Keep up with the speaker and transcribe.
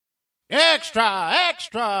Extra,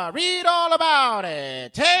 extra, read all about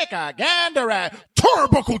it. Take a gander at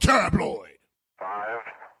Turnbuckle Tabloid. 5,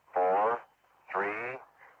 4, 3,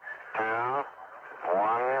 2,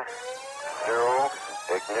 1, 0,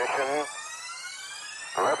 ignition,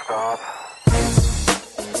 liftoff.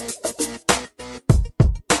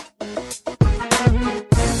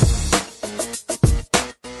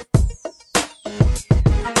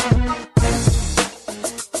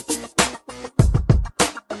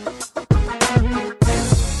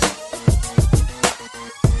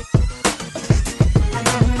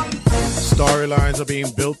 Storylines are being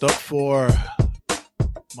built up for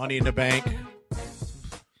Money in the Bank.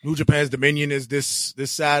 New Japan's Dominion is this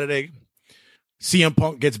Saturday. CM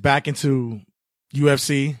Punk gets back into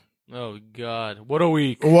UFC. Oh God, what a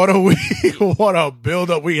week! What a week! What a build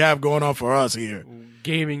up we have going on for us here.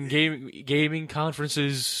 Gaming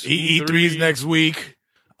conferences. E3's next week.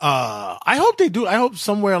 I hope they do. I hope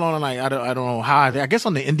somewhere along the line. I don't know how. I guess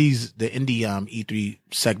on the indie E3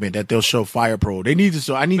 segment that they'll show Fire Pro. They need to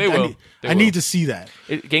show. I need to see that.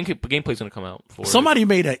 Gameplay's gonna come out. Somebody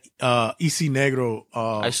made a EC Negro.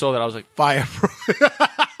 I saw that. I was like, Fire Pro.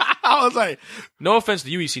 I was like, no offense to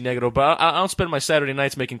you, EC Negro, but I don't spend my Saturday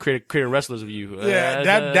nights making creative wrestlers of you. Yeah,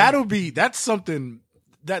 that's something.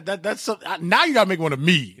 That's something. Now you gotta make one of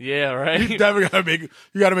me. Yeah, right. You gotta make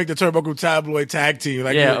the Turnbuckle Tabloid tag team.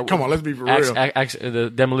 Like, yeah, come on, let's be for real.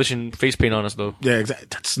 The demolition face paint on us though. Yeah, exactly.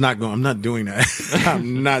 That's not going. I'm not doing that.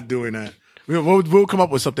 I'm not doing that. We'll come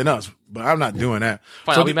up with something else, but I'm not doing that.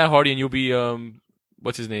 Fine, I'll be Matt Hardy and you'll be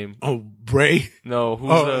what's his name? Oh, Bray. No,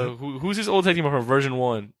 who's his old tag team from version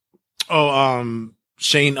 1? Oh,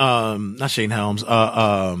 Shane. Not Shane Helms.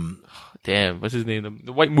 Damn, what's his name?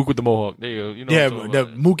 The white mook with the mohawk. There you go. You know yeah, the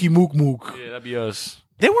Mookie Mook. Yeah, that'd be us.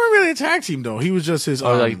 They weren't really a tag team though. He was just his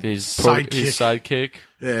his sidekick.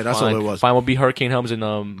 Yeah, that's all it was. Fine, we'll be Hurricane Helms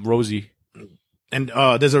and Rosie. And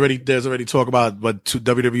there's already talk about what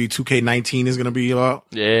WWE 2K19 is gonna be about.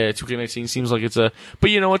 Yeah, 2K19 seems like it's a.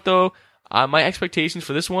 But you know what though? My expectations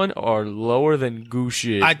for this one are lower than goose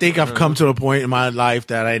shit. I think I've come to a point in my life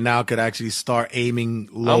that I now could actually start aiming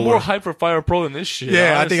lower. I'm more hyped for Fire Pro than this shit.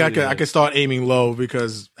 Yeah, honestly. I think I could start aiming low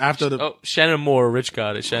because after the Shannon Moore, Rich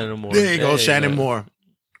got it. Shannon Moore. There you go, Shannon Moore.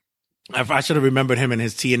 I should have remembered him in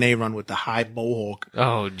his TNA run with the high mohawk.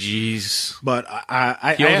 Oh, jeez. But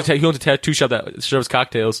he owns a tattoo shop that serves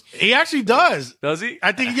cocktails. He actually does. Does he?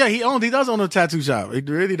 I think he does own a tattoo shop. He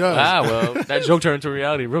really does. Ah, well, that joke turned into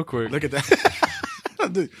reality real quick. Look at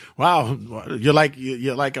that. Wow, you're like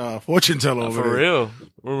a fortune teller over for there. real.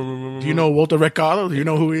 Do you know Walter Recado? Do you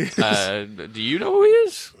know who he is? Do you know who he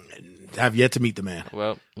is? I have yet to meet the man.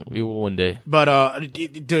 Well, we will one day. But with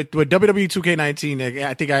WWE 2K19,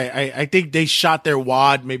 I think they shot their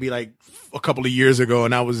wad maybe like a couple of years ago,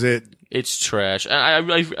 and that was it. It's trash. I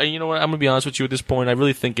you know what? I'm gonna be honest with you at this point. I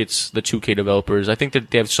really think it's the 2K developers. I think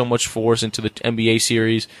that they have so much force into the NBA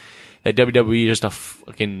series that WWE is just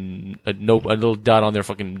a little dot on their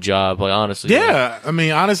fucking job. Like honestly, yeah. I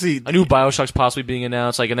mean, honestly, I knew BioShock's possibly being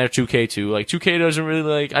announced. Like, and they're 2K too. Like 2K doesn't really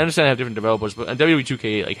like. I understand they have different developers, but WWE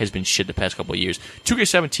 2K like has been shit the past couple of years.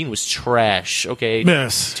 2K17 was trash. Okay,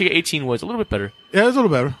 yes. 2K18 was a little bit better. Yeah, it was a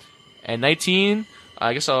little better. And 19.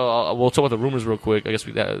 I guess we'll talk about the rumors real quick. I guess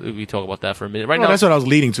we talk about that for a minute. Right now, that's what I was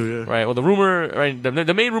leading to. Yeah. Right. Well, the rumor, right, the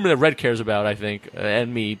main rumor that Red cares about, I think,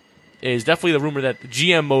 and me, is definitely the rumor that the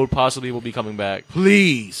GM mode possibly will be coming back.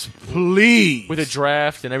 Please. With a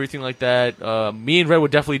draft and everything like that. Me and Red would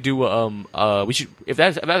definitely do. We should if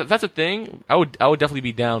that's a thing. I would definitely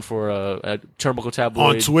be down for a Turnbuckle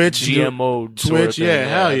Tabloid on Twitch GM mode. Twitch, sort of thing. Yeah,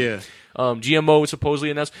 hell yeah. GM mode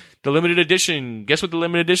supposedly announced the limited edition. Guess what the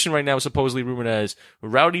limited edition right now is supposedly rumored as?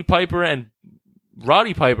 Rowdy Piper and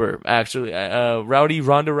Roddy Piper, actually. Rowdy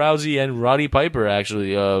Ronda Rousey and Roddy Piper,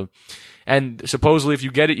 actually. And supposedly, if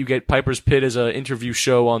you get it, you get Piper's Pit as an interview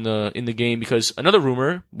show in the game. Because another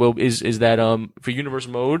rumor is that for Universe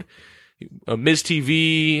Mode, Miz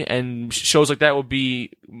TV and shows like that will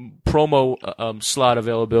be promo slot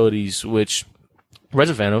availabilities, which Red's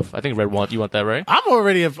a fan of. I think Red you want that, right? I'm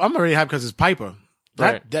already hyped because it's Piper.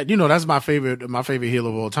 Right. That that's my favorite heel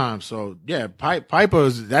of all time. So yeah,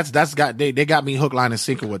 Piper's they got me hook, line, and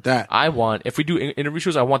sinker with that. If we do interview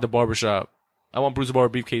shows, I want the barbershop. I want Bruiser Bar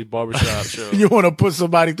Beefcake barbershop show. You want to put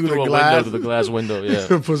somebody through the glass? Through the glass window, yeah.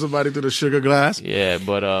 Put somebody through the sugar glass? Yeah,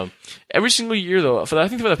 but every single year though, I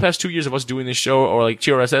think for the past 2 years of us doing this show, or like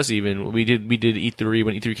TRSS even, we did E3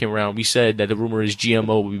 when E3 came around. We said that the rumor is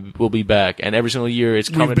GMO will be back, and every single year it's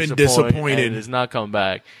coming. We've been disappointed. And it's not coming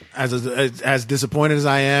back. As disappointed as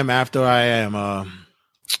I am after I am.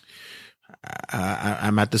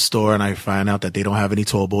 I'm at the store and I find out that they don't have any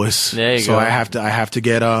tall boys. There you so go. I have to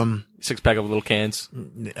get 6-pack of little cans.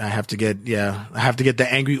 I have to get the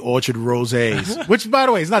Angry Orchard rosés, which, by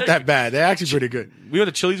the way, is not that bad. They're actually pretty good. We went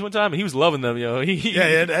to Chili's one time, and he was loving them, yo.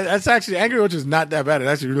 Yeah, that's actually, Angry Orchard is not that bad. It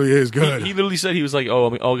actually really is good. He literally said, he was like,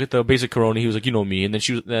 oh, I'll get the basic Corona. He was like, you know me. And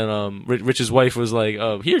then Rich's wife was like,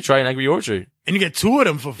 here, try an Angry Orchard. And you get two of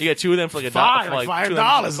them for like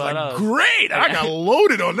 $5. Like, great. I got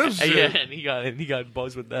loaded on this shit. Yeah, and he got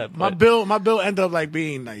buzzed with that. My bill ended up like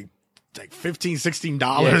being like $15,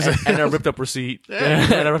 $16. And a ripped up receipt.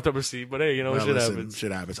 And a ripped up receipt. But hey, shit happens.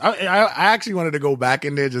 Shit happens. I actually wanted to go back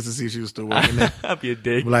in there just to see if she was still working there. That'd be a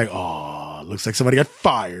dick. Like, oh, looks like somebody got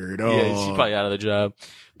fired. Oh. Yeah, she's probably out of the job.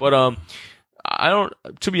 But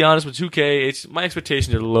to be honest with 2K, my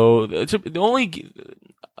expectations are low.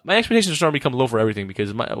 My expectations are starting to become low for everything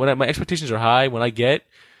because my expectations are high when I get,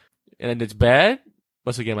 and it's bad.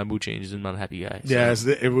 Once again, my mood changes and I'm not a happy guy. So. Yes,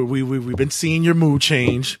 we've been seeing your mood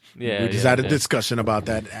change. Yeah, we just had a discussion about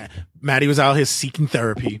that. Maddie was out here seeking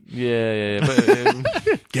therapy. Yeah.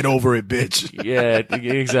 But, get over it, bitch. Yeah,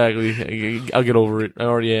 exactly. I'll get over it. I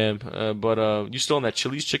already am. But you still on that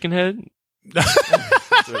Chili's chicken head?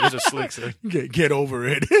 There's a slick, sir. Get over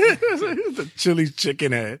it. The Chili's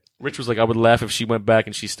chicken head. Rich was like, I would laugh if she went back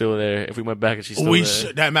and she's still there. If we went back and she's still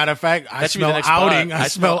there. That matter of fact, I smell outing. I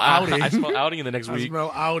smell outing. I smell outing in the next week. I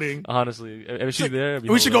smell outing. Honestly, if she's there,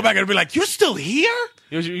 we should go back and be like, "You're still here?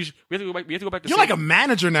 We have to go back. We have to go back. You're like a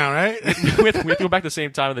manager now, right? we have to go back the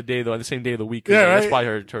same time of the day, though, on the same day of the week. Yeah, right? That's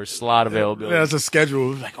probably her slot availability. Yeah, that's a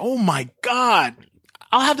schedule. Like, oh my god.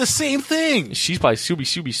 I'll have the same thing. She'll be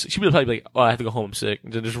probably like, oh, I have to go home, I'm sick.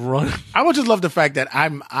 And just run. I would just love the fact that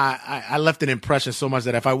I left an impression so much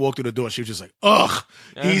that if I walked through the door, she was just like, ugh,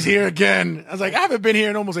 he's here again. I was like, I haven't been here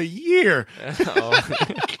in almost a year.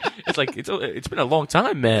 It's like, it's been a long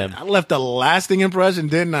time, man. I left a lasting impression,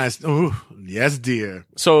 didn't I? Ooh, yes, dear.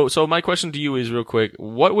 So my question to you is real quick.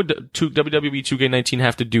 What would WWE 2K19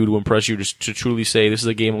 have to do to impress you to truly say, this is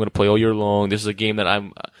a game I'm going to play all year long. This is a game that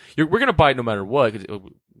we're going to buy it no matter what.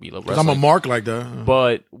 We love wrestling. I'm a mark like that.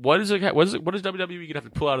 But what does WWE gonna have to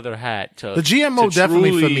pull out of their hat to the GMO definitely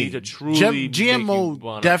truly, for me. To truly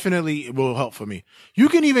GMO definitely will help for me. You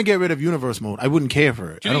can even get rid of universe mode. I wouldn't care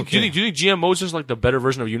for it. Do you think GMO is just like the better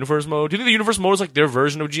version of universe mode? Do you think the universe mode is like their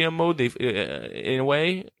version of GM mode? In a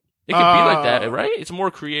way. It could be like that, right? It's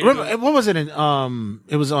more creative. Remember, what was it in?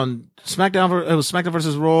 It was on SmackDown. It was SmackDown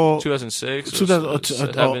versus Raw. 2006,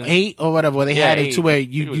 2008 or whatever. Where they had it to where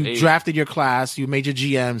you drafted your class, you made your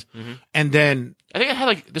GMs, and then I think it had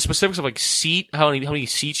like the specifics of like how many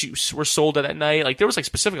seats were sold at that night. Like there was like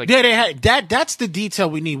specific. Like, yeah, they had that. That's the detail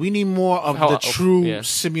we need. We need more of the true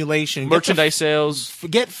simulation, merchandise sales.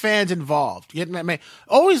 Get fans involved.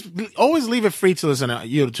 Always leave it free to listen.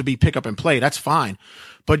 To be pick up and play. That's fine.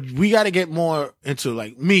 But we got to get more into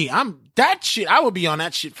like me. That shit. I would be on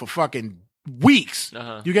that shit for fucking weeks.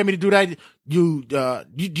 You get me to do that?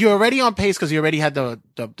 You're already on pace because you already had the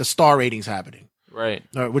star ratings happening. Right.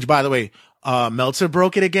 Which, by the way, Meltzer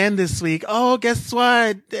broke it again this week. Oh, guess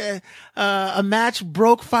what? A match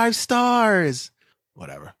broke 5 stars.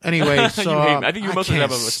 Whatever. Anyway, so I think you must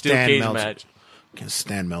have a steel cage match. Can't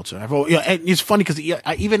stand Meltzer. And it's funny because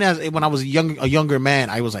even when I was a younger man,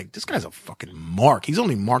 I was like, this guy's a fucking mark. He's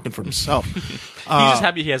only marking for himself. He's just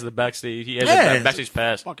happy he has the backstage. He has the backstage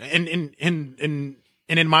pass. And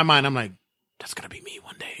in my mind, I'm like, that's gonna be me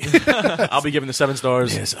one day. I'll be giving the 7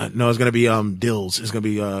 stars. Yes, no, it's gonna be dills. It's gonna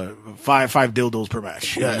be 5 dildos per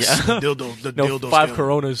match. Yes, dildos. 5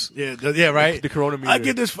 Coronas. Yeah, right. The Corona meter. I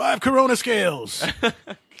give this 5 Corona scales.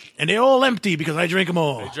 And they're all empty because I drink them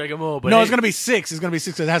all. But no, it's gonna be 6. It's gonna be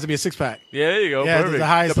 6. It has to be a 6-pack. Yeah, there you go. Yeah,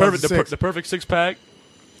 perfect. The perfect 6-pack.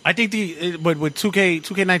 I think with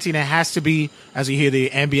 2K19, it has to be, as you hear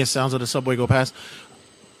the ambient sounds of the subway go past.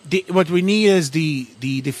 What we need is the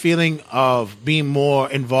feeling of being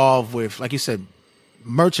more involved with, like you said,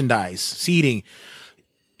 merchandise, seating,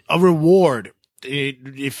 a reward.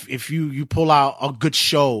 If you pull out a good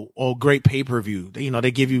show or great pay-per-view, they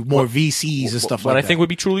give you more VCs and stuff like that. What I think would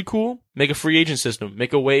be truly cool, make a free agent system.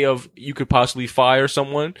 Make a way of you could possibly fire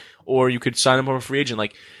someone or you could sign them up as a free agent.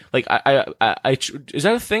 Like I is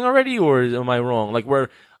that a thing already or am I wrong? Like where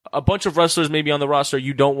a bunch of wrestlers maybe on the roster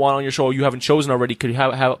you don't want on your show, you haven't chosen already, could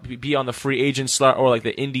be on the free agent slot or like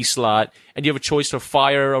the indie slot, and you have a choice to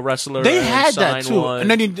fire a wrestler. They had sign that too, one. and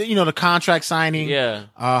then the contract signing. Yeah.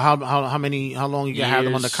 How long you can have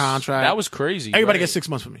them on the contract? That was crazy. Everybody gets 6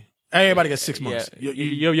 months from me. Everybody gets 6 months. Yeah.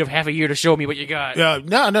 You have half a year to show me what you got. Yeah.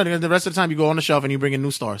 No. The rest of the time you go on the shelf and you bring in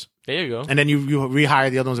new stars. There you go. And then you rehire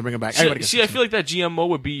the other ones and bring them back. I feel like that GMO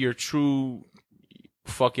would be your true.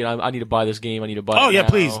 fuck it, I need to buy this game. I need to buy. Oh it yeah, now.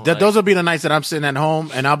 please. Those will be the nights that I'm sitting at home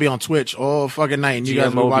and I'll be on Twitch all fucking night, and you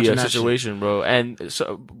guys will be watching that situation, bro. And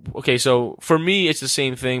so, okay, so for me, it's the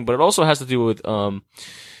same thing, but it also has to do with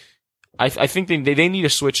I think they need to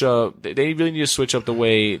switch up. They really need to switch up the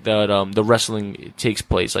way that the wrestling takes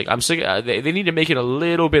place. Like I'm sick. They need to make it a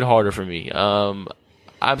little bit harder for me. I'm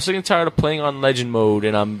sick and tired of playing on legend mode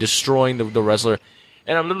and I'm destroying the wrestler,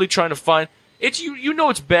 and I'm literally trying to find. It's you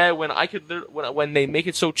know it's bad when they make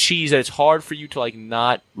it so cheese that it's hard for you to like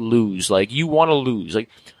not lose. Like you want to lose. Like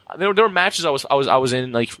there were matches I was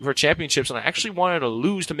in like for championships, and I actually wanted to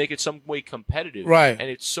lose to make it some way competitive. Right. And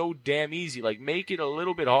it's so damn easy. Like make it a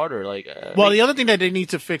little bit harder. Like the other thing that they need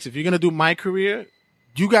to fix, if you're gonna do My Career,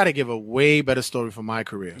 you got to give a way better story for My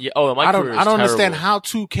Career. Yeah. Oh, My Career. I don't understand how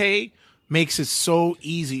 2K makes it so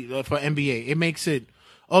easy for NBA. It makes it.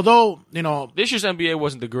 Although, you know, this year's NBA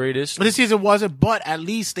wasn't the greatest. This season wasn't, but at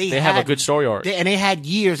least they have a good story arc. And they had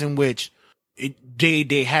years in which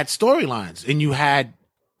they had storylines, and you had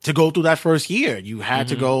to go through that first year. You had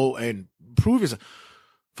to go and prove yourself.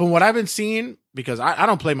 From what I've been seeing, because I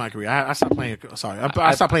don't play My Career. I stopped playing. Sorry,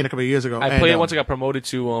 I stopped playing a couple of years ago. I played it once I got promoted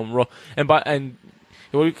to Raw. And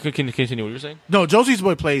can you continue what you were saying? No, Josie's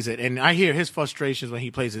boy plays it, and I hear his frustrations when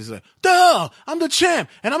he plays it. He's like, duh, I'm the champ,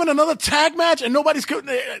 and I'm in another tag match, and nobody's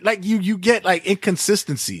like, you get like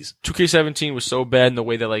inconsistencies. 2K17 was so bad in the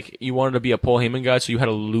way that like you wanted to be a Paul Heyman guy, so you had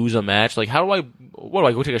to lose a match. Like, what do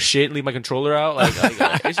I go take a shit and leave my controller out? Like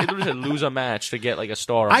I literally had to lose a match to get like a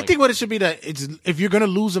star. I think what it should be that it's if you're gonna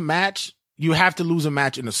lose a match, you have to lose a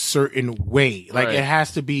match in a certain way. Like it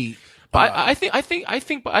has to be. But I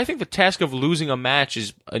think the task of losing a match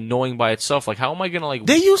is annoying by itself. Like, how am I gonna like?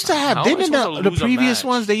 They used to have the previous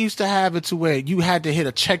ones. They used to have it to where you had to hit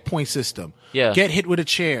a checkpoint system. Yeah, get hit with a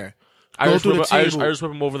chair. Irish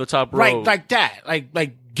whip him over the top rope. Right, like that.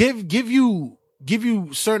 Like give you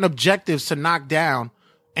certain objectives to knock down,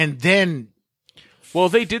 and then. Well,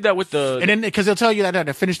 they did that with the... And then, because they'll tell you that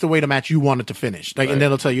to finish the way the match you wanted to finish. Like, right. And then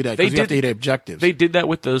they'll tell you that, because you have to hit the objectives. They did that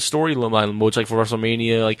with the storyline modes, like for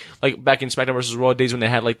WrestleMania, like back in SmackDown vs. Raw days when they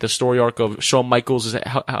had like the story arc of Shawn Michaels'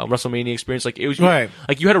 how WrestleMania experience. Like, it was... Right.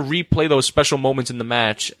 Like, you had to replay those special moments in the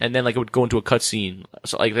match, and then like it would go into a cutscene.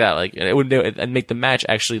 So like that. Like, and it would and make the match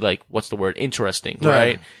actually, like, what's the word? Interesting,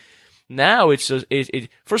 right? Now it's just...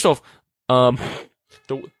 First off,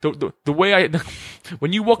 the way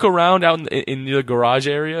when you walk around out in the garage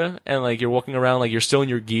area and like you're walking around like you're still in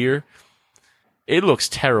your gear, it looks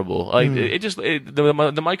terrible. Like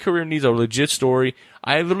the My Career needs a legit story.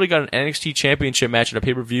 I literally got an NXT championship match at a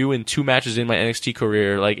pay-per-view and 2 matches in my NXT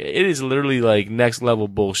career. Like it is literally like next level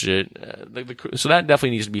bullshit. So that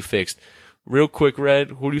definitely needs to be fixed. Real quick,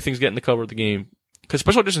 Red, who do you think's getting the cover of the game? Because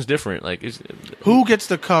Special Edition's different. Like who gets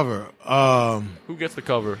the cover? Who gets the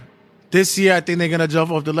cover? This year, I think they're gonna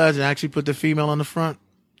jump off the ledge and actually put the female on the front.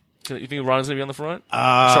 You think Ronda's gonna be on the front?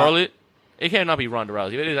 Charlotte? It cannot be Ronda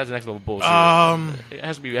Rousey. That's the next level bullshit. It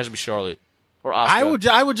has to be Charlotte or Asuka.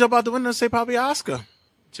 I would jump out the window and say probably Asuka.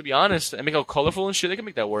 To be honest, and make it all colorful and shit, they can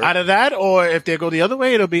make that work. Either that, or if they go the other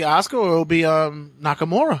way, it'll be Asuka or it'll be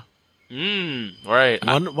Nakamura. Right.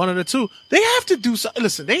 One of the two. They have to do something.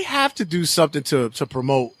 Listen, they have to do something to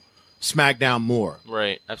promote SmackDown more.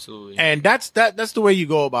 Right, absolutely. And that's the way you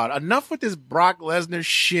go about it. Enough with this Brock Lesnar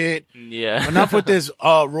shit. Yeah. Enough with this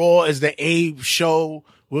Raw is the Abe show.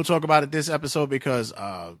 We'll talk about it this episode because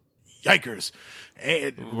yikers.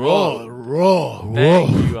 Raw.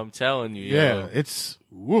 Thank you, I'm telling you. Yeah, it's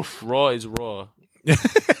woof. Raw is raw.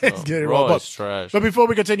 It's getting raw. Is trash. But before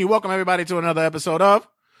we continue, welcome everybody to another episode of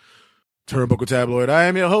Turnbuckle Tabloid. I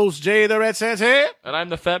am your host, Jay the Red Sands here. And I'm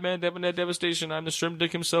the fat man, Debonair Devastation. I'm the shrimp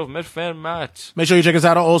dick himself, Metfan Matt. Make sure you check us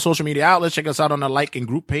out on all social media outlets. Check us out on the like and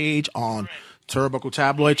group page on Turnbuckle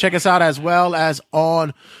Tabloid. Check us out as well as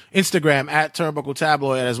on Instagram at Turnbuckle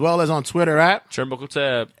Tabloid, as well as on Twitter at Turnbuckle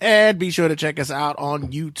Tab. And be sure to check us out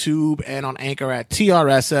on YouTube and on Anchor at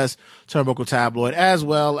TRSS Turnbuckle Tabloid, as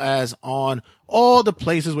well as on all the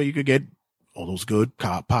places where you could get all those good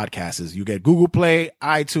podcasts. You get Google Play,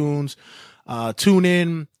 iTunes,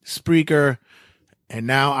 TuneIn, Spreaker, and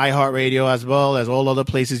now iHeartRadio, as well as all other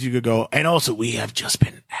places you could go. And also, we have just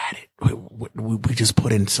been at it. We just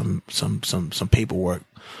put in some paperwork.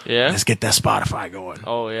 Yeah. Let's get that Spotify going.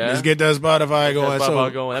 Oh yeah. Let's get that Spotify going.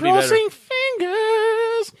 That'd be better. Crossing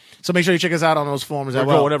fingers. So make sure you check us out on those forums as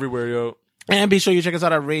well. We're going everywhere, yo. And be sure you check us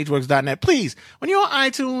out at RageWorks.net. Please, when you're on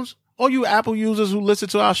iTunes, all you Apple users who listen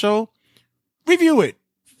to our show, review it.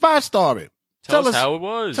 5-star it. Tell us how it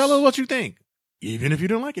was. Tell us what you think. Even if you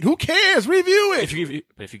don't like it, who cares? Review it.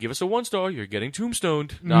 If you give us a 1-star, you're getting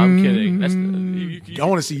tombstoned. No, I'm kidding. That's I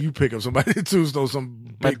want to see you pick up somebody tombstone.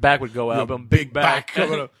 Some my back would go out. Big back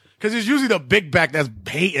coming up because it's usually the big back that's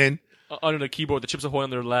hating under the keyboard. The Chips Ahoy on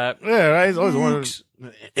their lap. Yeah, right. It's always one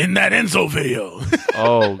in that Enzo video.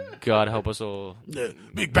 Oh God, help us all.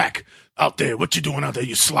 Big back out there. What you doing out there?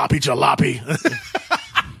 You sloppy jalopy.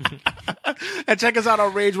 And check us out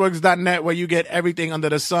on RageWorks.net where you get everything under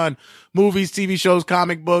the sun. Movies, TV shows,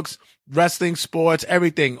 comic books, wrestling, sports,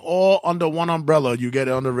 everything. All under one umbrella. You get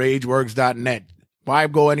it on the RageWorks.net. Why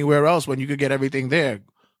go anywhere else when you could get everything there?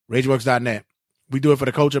 RageWorks.net. We do it for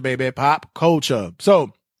the culture, baby. Pop culture.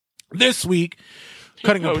 So, this week,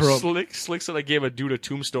 cutting a pro. Slick said I gave a dude a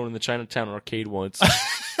tombstone in the Chinatown arcade once.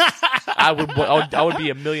 I would be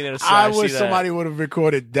a millionaire. I wish somebody would have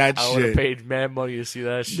recorded that shit. I would have paid mad money to see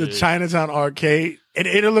that shit. The Chinatown arcade.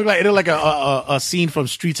 It'll look like a scene from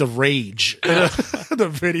Streets of Rage, the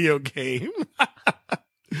video game.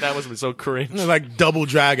 That must have been so cringe. Like Double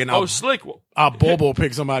Dragon. Slick. Bobo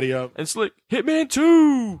pick somebody up. And Slick, Hitman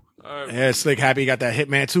 2. Yeah, Slick happy you got that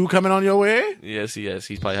Hitman 2 coming on your way. Yes.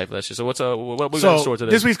 He's probably hyped for that shit. So what we got in store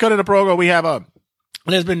today? This week's cut of the program, we have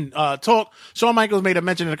there's been talk. Shawn Michaels made a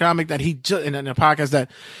mention in the comic that in the podcast that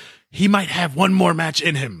he might have one more match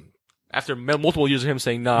in him after multiple years of him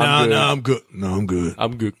saying, I'm good.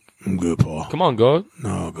 I'm good, Paul. Come on, God.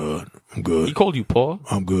 No, good. I'm good. He called you Paul.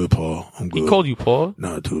 I'm good, Paul. I'm good. He called you Paul.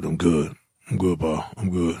 No, dude, I'm good. I'm good, Paul. I'm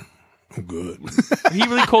good. He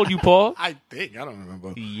really called you Paul? I think. I don't remember.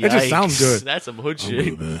 Yikes. It just sounds good. That's some hood shit.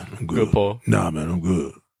 I'm good, man. I'm good. Good, Paul. Nah, man, I'm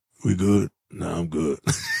good. We good? Nah, I'm good.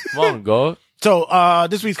 Come on, God. So,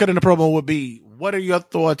 this week's cut in the promo would be, what are your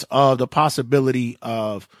thoughts of the possibility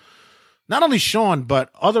of not only Shawn,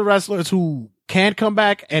 but other wrestlers who can come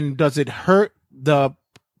back, and does it hurt the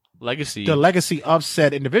legacy of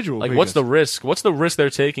said individual? Like, what's the risk? What's the risk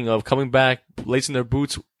they're taking of coming back, lacing their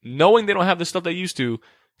boots, knowing they don't have the stuff they used to?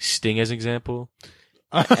 Sting as an example.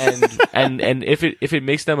 and if it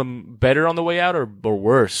makes them better on the way out or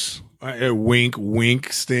worse. Wink,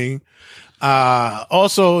 wink, Sting.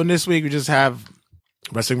 Also, in this week, we just have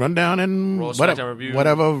Wrestling Rundown and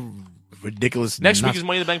whatever ridiculous. Next week is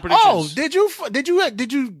Money in the Bank predictions. Oh, did you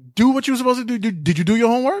do what you were supposed to do? Did you do your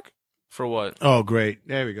homework? For what? Oh, great.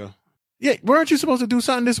 There we go. Yeah, weren't you supposed to do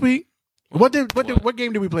something this week? What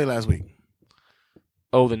game did we play last week?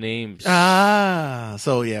 Oh, the names.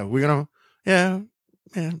 So yeah, we're gonna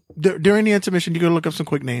during the intermission, you're gonna look up some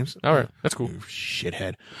quick names. All right, that's cool.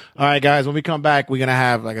 Shithead. All right, guys. When we come back, we're gonna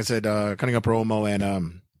have, like I said, cutting a promo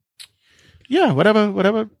and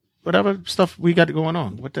whatever stuff we got going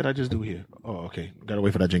on. What did I just do here? Oh, okay. Gotta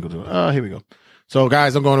wait for that jingle to. Here we go. So,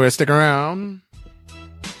 guys, I'm going to stick around.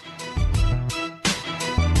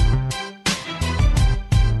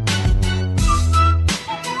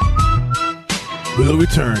 We'll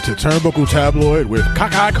return to Turnbuckle Tabloid with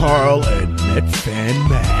Cockeye Carl and Netfan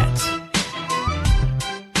Matt.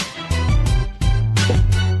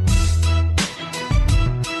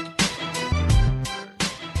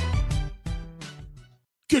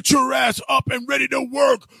 Get your ass up and ready to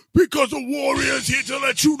work, because the Warrior's here to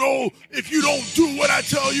let you know if you don't do what I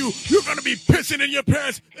tell you, you're going to be pissing in your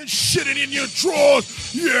pants and shitting in your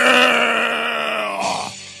drawers.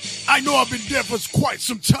 Yeah! I know I've been dead for quite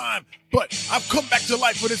some time, but I've come back to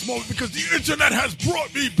life for this moment because the internet has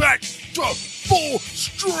brought me back to full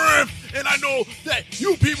strength. And I know that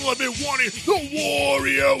you people have been wanting the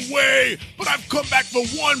Warrior way, but I've come back for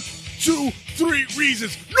 1, 2, 3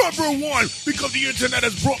 reasons. Number 1, because the internet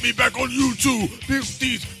has brought me back on YouTube.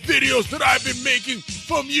 These videos that I've been making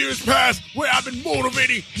from years past, where I've been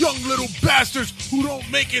motivating young little bastards who don't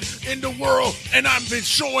make it in the world, and I've been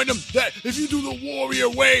showing them that if you do the Warrior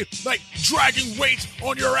way, like dragging weights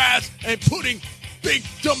on your ass and putting big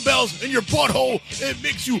dumbbells in your butthole, it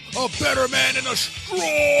makes you a better man and a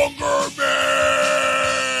stronger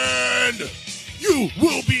man. You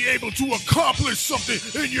will be able to accomplish something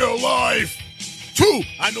in your life. 2,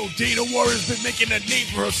 I know Dana Warrior's been making a name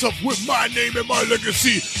for herself with my name and my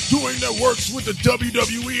legacy, doing the works with the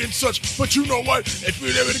WWE and such. But you know what? If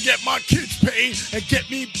we're able to get my kids paid and get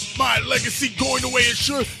me my legacy going the way it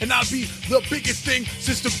should, and I'll be the biggest thing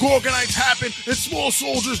since the Gorgonites happened and Small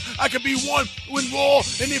Soldiers, I could be one in Raw.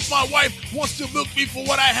 And if my wife wants to milk me for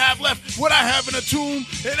what I have left, what I have in a tomb,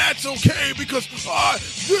 and that's okay, because I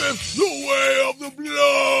live the way of the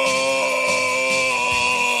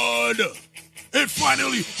blood. And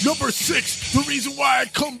finally, number 6, the reason why I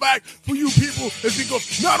come back for you people is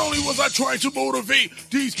because not only was I trying to motivate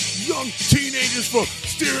these young teenagers for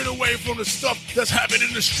steering away from the stuff that's happening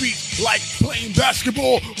in the streets, like playing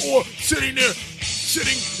basketball or sitting there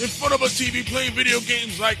sitting in front of a TV playing video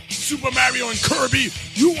games like Super Mario and Kirby.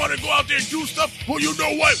 You want to go out there and do stuff? Well, you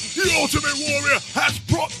know what? The Ultimate Warrior has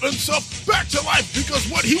brought himself back to life because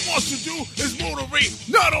what he wants to do is motivate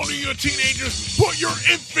not only your teenagers, but your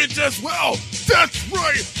infants as well. That's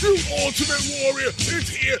right. The Ultimate Warrior is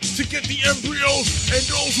here to get the embryos and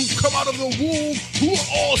those who come out of the womb who are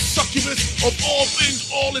all succubus of all things,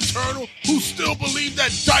 all eternal, who still believe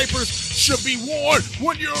that diapers should be worn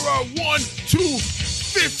when you're a 1 to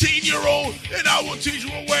 15-year-old, and I will teach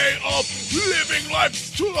you a way of living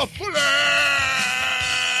life to the fullest.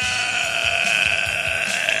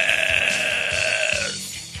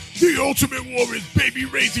 The Ultimate Warrior's baby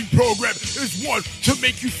raising program is one to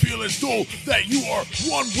make you feel as though that you are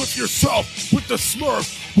one with yourself, with the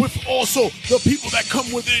Smurf, with also the people that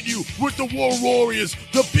come within you, with the war warriors,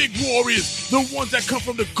 the big warriors, the ones that come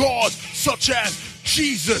from the gods, such as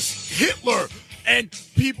Jesus, Hitler, and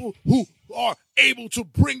people who are able to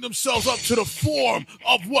bring themselves up to the form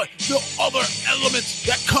of what the other elements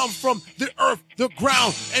that come from the earth, the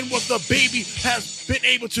ground, and what the baby has been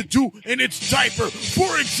able to do in its diaper.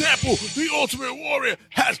 For example, the Ultimate Warrior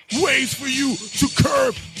has ways for you to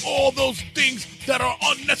curb all those things that are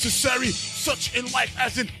unnecessary, such in life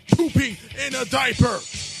as in pooping in a diaper.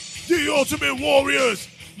 The Ultimate Warrior's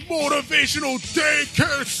Motivational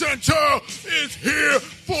Daycare Center is here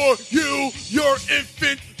for you, your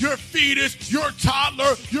infant, your fetus, your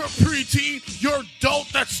toddler, your preteen, your adult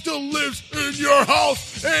that still lives in your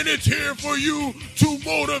house, and it's here for you to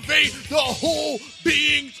motivate the whole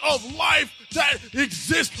beings of life that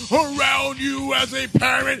exist around you as a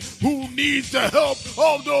parent who needs the help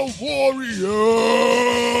of the warrior.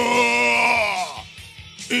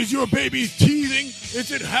 Is your baby teething? Is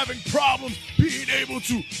it having problems being able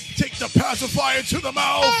to take the pacifier to the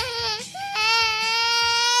mouth?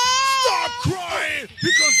 Stop crying,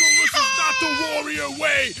 because this is not the warrior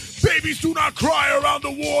way. Babies do not cry around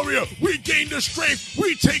the warrior. We gain the strength.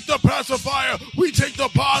 We take the pacifier. We take the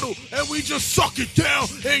bottle, and we just suck it down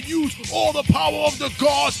and use all the power of the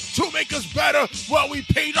gods to make us better while we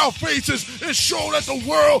paint our faces and show that the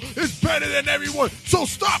world is better than everyone. So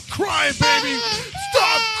stop crying, baby.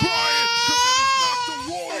 Stop crying, because it is not the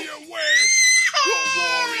warrior way. The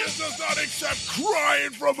warrior does not accept crying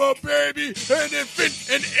from a baby, an infant,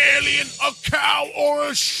 an alien, a cow, or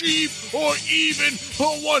a sheep, or even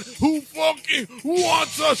someone who fucking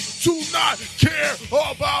wants us to not care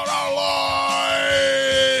about our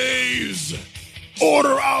lives.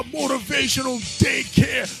 Order our motivational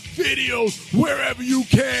daycare videos wherever you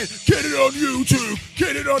can. Get it on YouTube.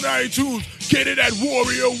 Get it on iTunes. Get it at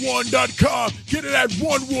warrior1.com. Get it at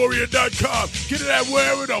onewarrior.com. Get it at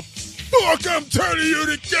wherever the fuck I'm telling you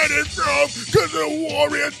to get it from, because the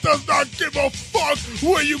warrior does not give a fuck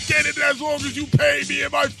where you get it as long as you pay me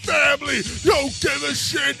and my family. Don't give a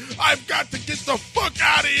shit. I've got to get the fuck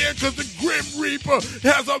out of here because the Grim Reaper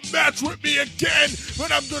has a match with me again,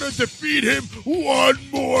 but I'm going to defeat him one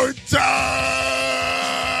more time.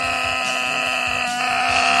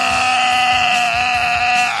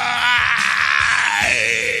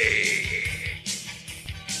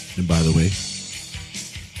 And by the way,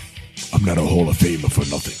 I'm not a Hall of Famer for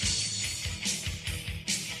nothing.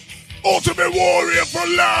 Ultimate Warrior for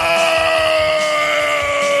life!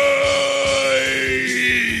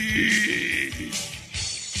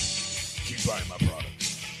 Keep buying my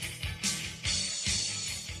products.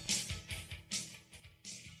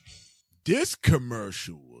 This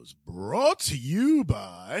commercial was brought to you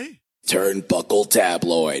by Turnbuckle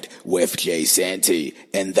Tabloid with Jay Santee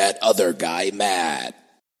and that other guy, Matt.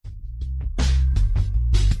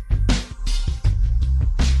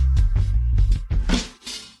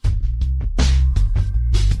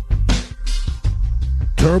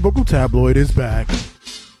 Turnbuckle Tabloid is back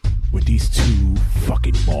with these two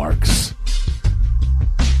fucking marks.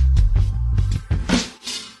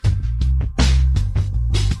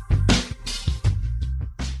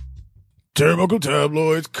 Turnbuckle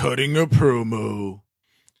Tabloid's cutting a promo.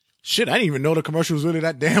 Shit, I didn't even know the commercial was really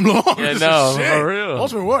that damn long. Yeah, no, shit. for real.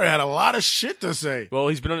 Ultimate Warrior had a lot of shit to say. Well,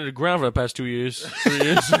 he's been under the ground for the past 2 years, 3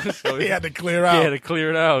 years. So He had to clear out. He had to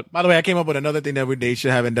clear it out. By the way, I came up with another thing that they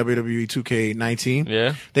should have in WWE 2K19.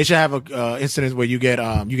 Yeah. They should have a incident where you get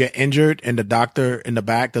injured and the doctor in the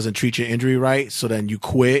back doesn't treat your injury right, so then you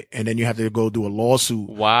quit and then you have to go do a lawsuit.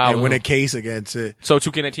 Wow. And win a case against it. So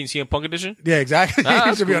 2K19 CM Punk edition? Yeah, exactly. Ah,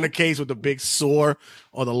 He should be cool. on a case with the big sore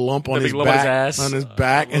or the lump on The his big lump on his back, ass. on his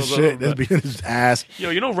back and shit. That'd be in his ass. Yo,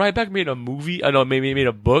 you know Ryback made a movie? I know, maybe he made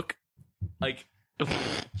a book. Like,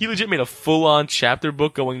 he legit made a full-on chapter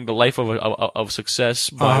book going the life of success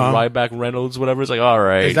by Ryback Reynolds, whatever. It's like, all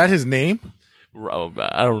right. Is that his name?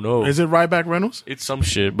 I don't know. Is it Ryback Reynolds? It's some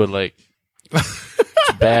shit, but like,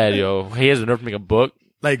 it's bad, yo. He has the nerve to make a book.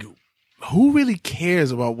 Like, who really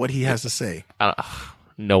cares about what he has to say?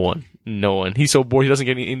 No one. He's so bored. He doesn't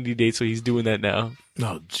get any indie dates, so he's doing that now.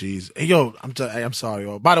 Oh, jeez. Hey, yo, I'm sorry,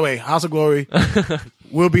 yo. By the way, House of Glory,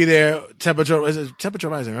 we'll be there. Temperature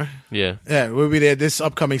Rising, right? Yeah. Yeah, we'll be there this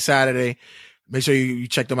upcoming Saturday. Make sure you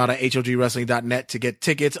check them out at hogwrestling.net to get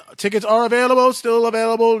tickets. Tickets are still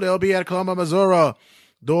available. They'll be at Columbia, Missouri.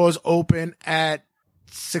 Doors open at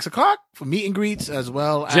 6:00 for meet and greets, as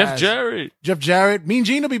well as Jeff Jarrett. Mean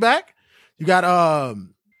Gene will be back. You got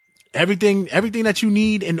everything that you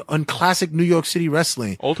need on classic New York City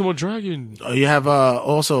wrestling. Ultimate Dragon. You have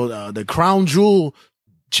also the Crown Jewel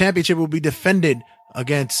Championship will be defended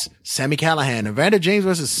against Sami Callihan. Evander James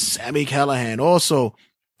versus Sami Callihan. Also,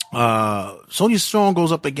 Sonya Strong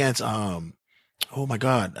goes up against oh my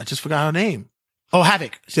God, I just forgot her name. Oh,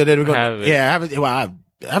 Havoc. So there we go. Havoc. Yeah, I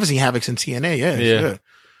haven't seen Havoc since TNA. Yeah.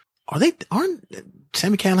 Aren't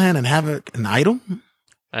Sami Callihan and Havoc an idol?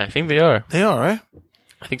 I think they are. They are, right?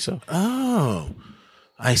 I think so. Oh,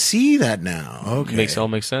 I see that now. Okay. Makes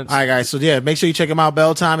sense. All right, guys. So yeah, make sure you check them out.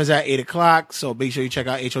 Bell time is at 8:00. So make sure you check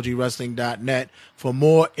out hogwrestling.net for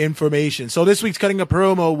more information. So this week's Cutting a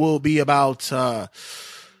Promo will be about,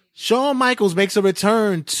 Shawn Michaels makes a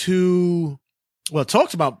return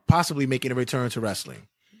talks about possibly making a return to wrestling.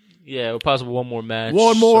 Yeah, possible one more match.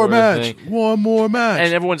 One more match.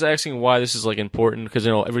 And everyone's asking why this is like important because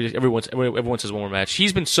everyone says one more match.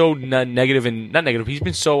 He's been so not negative. He's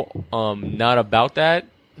been so not about that.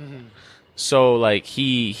 Mm-hmm. So like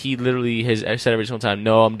he literally has said every single time,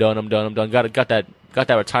 no, I'm done. Got that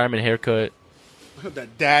retirement haircut.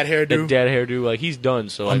 That dad hairdo. Like he's done.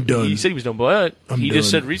 So I'm done. He said he was done, but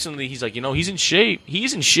just said recently he's like, he's in shape.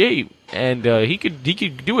 He's in shape, and he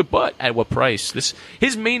could do it, but at what price?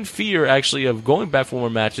 His main fear actually of going back for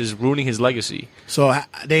more matches, ruining his legacy. So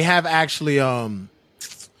they have actually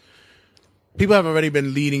people have already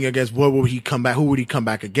been leading against who would he come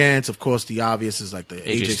back against? Of course, the obvious is like the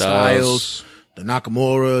AJ Styles, the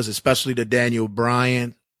Nakamura's, especially the Daniel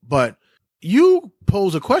Bryan, but you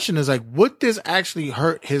pose a question is like, would this actually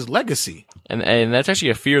hurt his legacy? And that's actually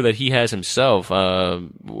a fear that he has himself.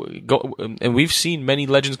 And we've seen many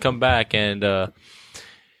legends come back and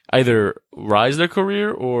either rise their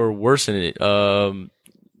career or worsen it. Would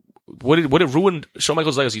it ruin Shawn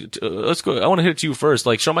Michaels' legacy? Let's go. I want to hit it to you first.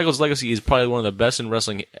 Like Shawn Michaels' legacy is probably one of the best in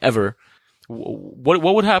wrestling ever. What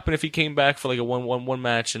would happen if he came back for like a one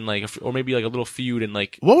match and like or maybe like a little feud and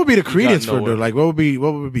like what would be the credence for it? Like what would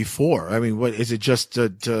it be for? I mean, what is it just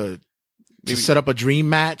to set up a dream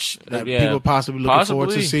match that people possibly looking forward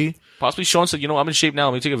to see? Possibly Shawn said, I'm in shape now.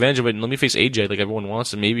 Let me take advantage of it and let me face AJ like everyone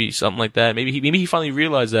wants, and maybe something like that. Maybe he finally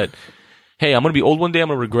realized that, hey, I'm gonna be old one day. I'm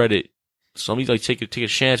gonna regret it. So let me like take a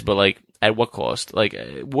chance, but like at what cost? Like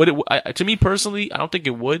to me personally, I don't think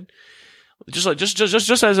it would. Just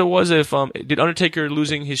as it was if did Undertaker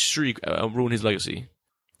losing his streak ruin his legacy?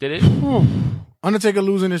 Did it? Undertaker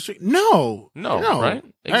losing his streak? No, right?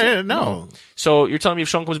 Exactly. No. So you're telling me if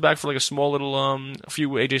Shawn comes back for like a small little few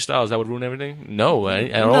AJ Styles, that would ruin everything? No,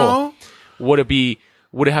 at all. Would it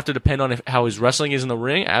have to depend on how his wrestling is in the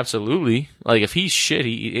ring? Absolutely. Like if he's shit,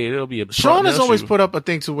 it'll be a. Shawn has always put up a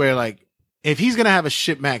thing to where like, if he's gonna have a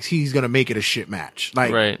shit match, he's gonna make it a shit match.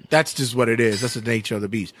 Like that's just what it is. That's the nature of the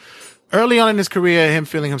beast. Early on in his career, him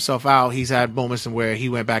feeling himself out, he's had moments in where he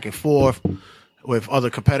went back and forth with other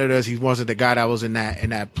competitors. He wasn't the guy that was in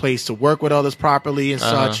that place to work with others properly and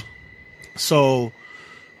such. So,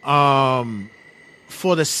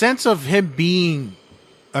 for the sense of him being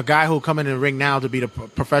a guy who'll come in the ring now to be the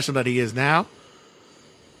professional that he is now,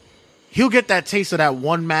 he'll get that taste of that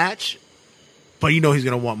one match. But he's going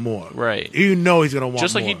to want more. Right. He's going to want more.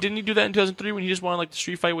 Just like didn't he do that in 2003 when he just wanted like the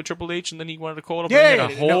street fight with Triple H and then he wanted to call it up? Yeah.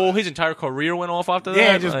 His entire career went off after that?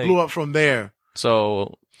 Yeah, it just blew up from there.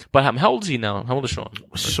 So, but how old is he now? How old is Shawn?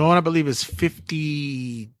 Shawn, I believe, is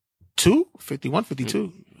 51,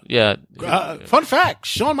 52. Yeah. Fun fact,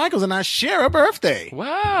 Shawn Michaels and I share a birthday.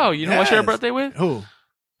 Wow. You know who I share a birthday with? Who?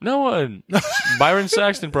 No one. Byron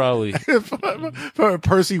Saxton, probably. For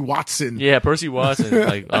Percy Watson. Yeah, Percy Watson.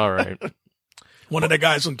 Like, all right. One of the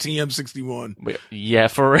guys from TM61. Yeah,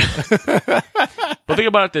 for real. But think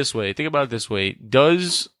about it this way.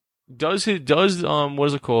 Does what is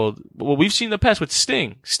it called? Well, we've seen the past with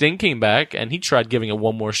Sting. Sting came back and he tried giving it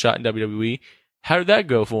one more shot in WWE. How did that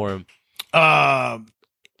go for him? So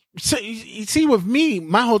you see, with me,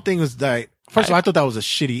 my whole thing was that first of all, I thought that was a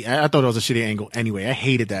shitty angle anyway. I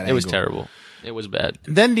hated that angle. It was terrible. It was bad.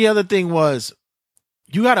 Then the other thing was,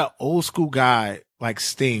 you got an old school guy like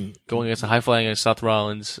Sting going against a high flying Seth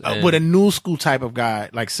Rollins with a new school type of guy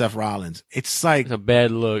like Seth Rollins. It's like it's a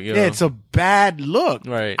bad look. You know? Yeah, it's a bad look.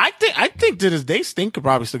 Right. I think to this day Sting could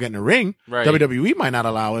probably still get in the ring. Right. WWE might not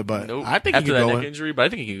allow it, but nope. I think after he could that go neck in. injury, but I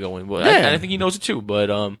think he could go in. But Yeah. I think he knows it too. But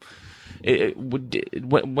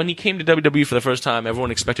when he came to WWE for the first time,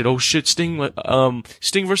 everyone expected, oh shit, Sting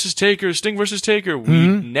versus Taker, Sting versus Taker. We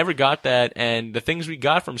never got that, and the things we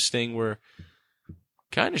got from Sting were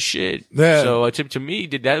kind of shit. Yeah. So to me,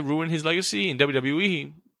 did that ruin his legacy in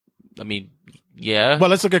WWE? I mean, yeah. Well,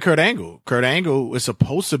 let's look at Kurt Angle. Kurt Angle is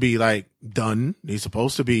supposed to be like done. He's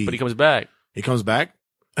supposed to be. But he comes back. He comes back.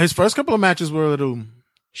 His first couple of matches were a little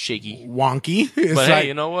shaky, wonky. It's but like, hey,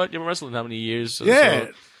 you know what? You've been wrestling how many years? Yeah.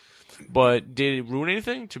 But did it ruin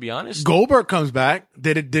anything? To be honest, Goldberg comes back.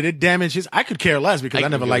 Did it damage his? I could care less because I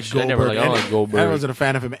never liked Goldberg. I don't like Goldberg. I wasn't a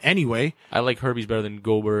fan of him anyway. I like Herbie's better than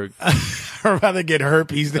Goldberg. I'd rather get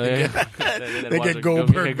herpes than get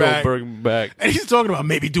Goldberg back. And he's talking about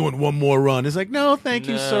maybe doing one more run. It's like, no, thank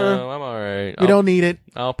you, sir. I'm all right. We don't need it.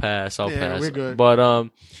 I'll pass. Yeah, we're good. But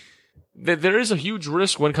there is a huge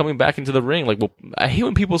risk when coming back into the ring. Like, well, I hate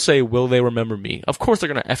when people say, "Will they remember me?" Of course, they're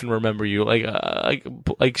gonna effing remember you.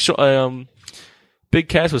 Big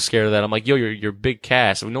Cass was scared of that. I'm like, yo, you're Big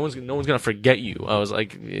Cass. I mean, no one's gonna forget you. I was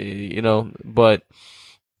like, but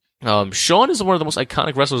Shawn is one of the most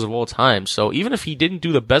iconic wrestlers of all time. So even if he didn't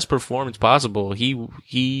do the best performance possible, he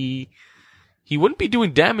wouldn't be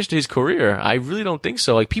doing damage to his career. I really don't think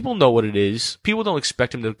so. Like, people know what it is. People don't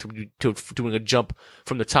expect him to doing a jump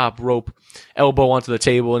from the top rope, elbow onto the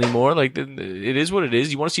table anymore. Like, it is what it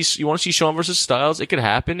is. You want to see Shawn versus Styles? It could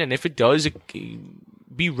happen, and if it does,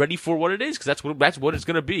 be ready for what it is, because that's what it's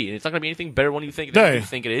gonna be. And it's not gonna be anything better when you think you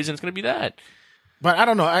think it is, and it's gonna be that. But I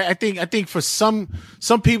don't know. I think for some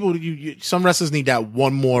people, some wrestlers need that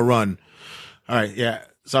one more run. All right, yeah.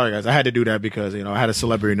 Sorry, guys. I had to do that because, I had a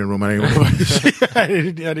celebrity in the room. I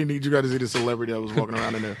didn't need you guys to see the celebrity that was walking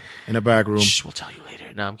around in the back room. Shh, we'll tell you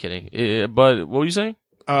later. No, I'm kidding. But what were you saying?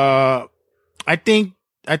 I think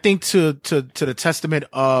to the testament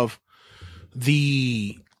of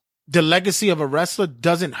the legacy of a wrestler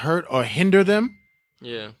doesn't hurt or hinder them.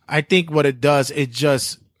 Yeah. I think what it does, it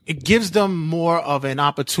gives them more of an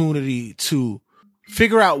opportunity to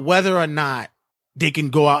figure out whether or not they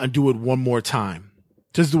can go out and do it one more time.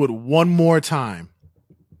 Just do it one more time.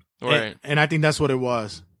 Right. And I think that's what it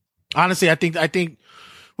was. Honestly, I think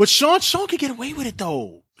with Shawn could get away with it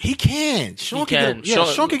though. He can. Shawn can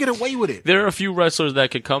get away with it. There are a few wrestlers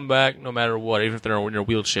that could come back no matter what, even if they're in a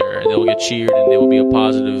wheelchair, and they'll get cheered, and it'll be a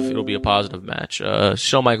positive match.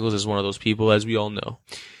 Shawn Michaels is one of those people, as we all know.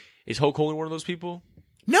 Is Hulk Hogan one of those people?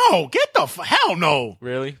 No, hell no.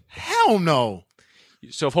 Really? Hell no.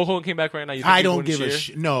 So if Hulk Hogan came back right now, you think I don't give a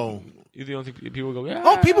shit. No. You don't think people would go, yeah?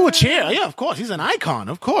 Oh, people would cheer. Yeah, of course. He's an icon.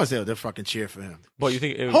 Of course they'll fucking cheer for him. But you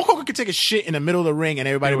think Hulk Hogan could take a shit in the middle of the ring and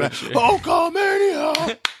everybody would be like,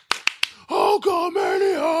 Hulkamania!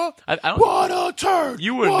 Hulkamania! What a turn!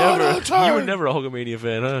 You were never a Hulkamania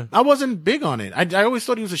fan, huh? I wasn't big on it. I always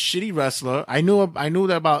thought he was a shitty wrestler. I knew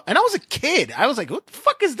that about, and I was a kid. I was like, what the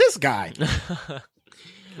fuck is this guy?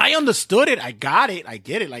 I understood it. I got it. I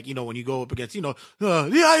get it. Like, when you go up against, the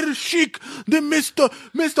Irish Sheik, the Mr.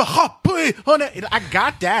 Happy. I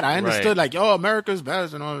got that. I understood, right. America's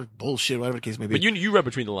best and all this bullshit, whatever the case may be. But you read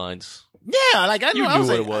between the lines. Yeah, like, I knew what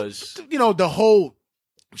like, it was. The whole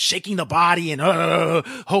shaking the body and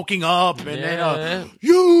hulking up and then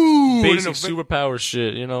basic superpower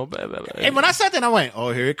shit, And when I sat there, I went,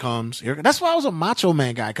 oh, here it comes. That's why I was a Macho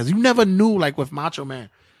Man guy, because you never knew, like, with Macho Man,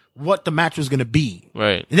 what the match was going to be.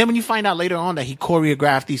 Right. And then when you find out later on that he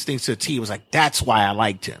choreographed these things to a T, it was like, that's why I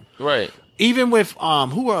liked him. Right. Even with,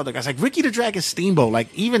 who were other guys? Like Ricky the Dragon Steamboat,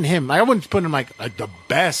 like even him, I wouldn't put him like the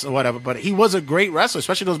best or whatever, but he was a great wrestler,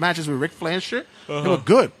 especially those matches with Ric Flair and shit. They were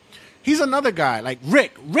good. He's another guy, like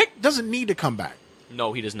Rick. Rick doesn't need to come back.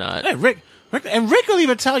 No, he does not. Yeah, Rick will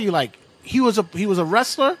even tell you, like, he was a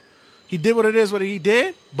wrestler. He did what he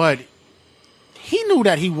did, but he knew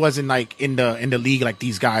that he wasn't like in the league like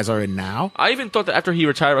these guys are in now. I even thought that after he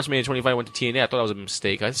retired WrestleMania 25 went to TNA, I thought that was a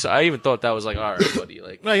mistake. I even thought that was like, all right, buddy.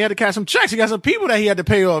 Like, well, he had to cash some checks. He got some people that he had to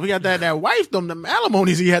pay off. He got that wife, them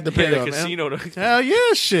alimonies he had to pay off. Casino. Hell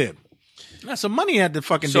yeah, shit. That's some money he had to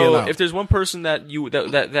fucking deal out. So if there's one person that you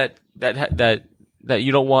don't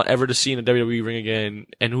want ever to see in a WWE ring again,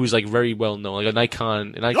 and who's like very well known, like an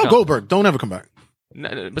icon. Oh, Goldberg, don't ever come back.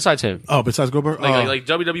 Besides him. Oh, besides Goldberg, like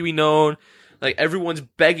WWE known. Like, everyone's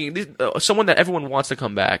begging, someone that everyone wants to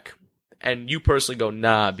come back, and you personally go,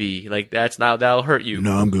 nah, B, like, that'll hurt you.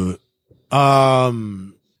 No, I'm good.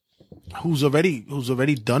 who's already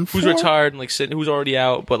done for? Who's retired and like sitting? Who's already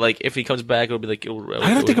out? But like if he comes back, it'll be like.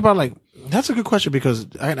 I gotta think about like that's a good question because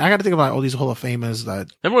I gotta think about all these Hall of Famers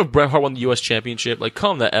that. Remember when Bret Hart won the U.S. Championship? Like,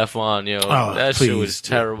 come the F on, yo. That shit was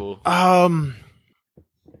terrible.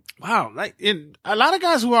 Wow, like in a lot of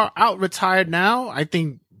guys who are out retired now, I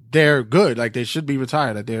think they're good. Like they should be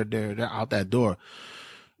retired. Like they're out that door.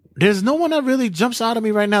 There's no one that really jumps out at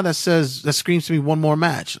me right now that screams to me one more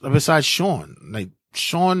match besides Shawn. Like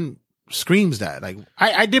Shawn screams that. Like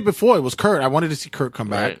I did before. It was Kurt. I wanted to see Kurt come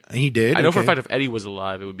back, and he did. I know for a fact if Eddie was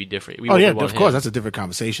alive, it would be different. Of course, that's a different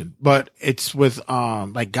conversation. But it's with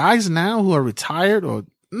like guys now who are retired or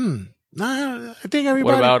nah. I think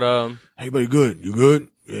everybody. What about everybody good? You good?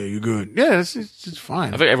 Yeah, you're good. Yeah, it's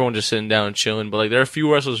fine. I think everyone's just sitting down and chilling, but like there are a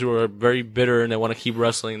few wrestlers who are very bitter and they want to keep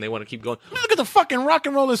wrestling and they want to keep going. Look at the fucking Rock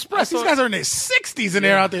and Roll Express. These guys are in their 60s and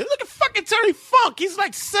they're out there. Look at fucking Terry Funk. He's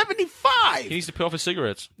like 75. He needs to pay off his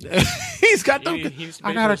cigarettes. He's got them.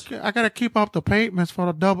 I gotta keep up the payments for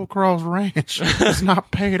the Double Cross Ranch. It's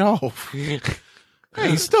not paid off. Hey,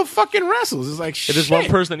 he still fucking wrestles. It's like shit. If there's one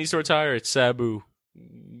person that needs to retire, it's Sabu.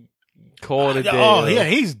 Call it a day. Oh, yeah,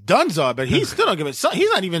 he's donezo, but he still don't give it. He's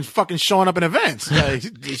not even fucking showing up in events. Like,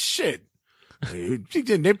 shit.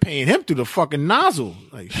 They're paying him through the fucking nozzle.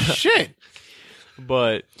 Like, shit.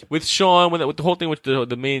 But with Shawn, with the whole thing with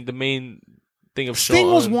the main thing of Sting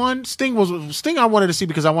Shawn. was one. Sting I wanted to see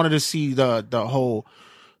because I wanted to see the whole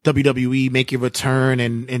WWE make a return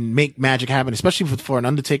and make magic happen, especially for an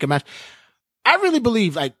Undertaker match. I really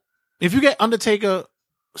believe, like, if you get Undertaker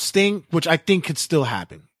Sting, which I think could still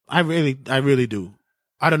happen. I really do.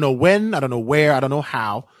 I don't know when, I don't know where, I don't know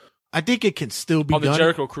how. I think it can still be on done. the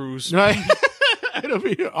Jericho cruise. Right?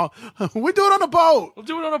 We do it on a boat. We'll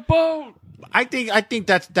do it on a boat. I think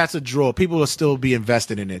that's a draw. People will still be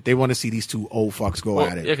invested in it. They want to see these two old fucks go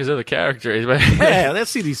at it. Yeah, because they're the characters. Yeah,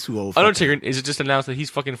 let's see these two old fucks. Undertaker, is it just announced that he's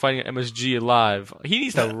fucking fighting MSG live? He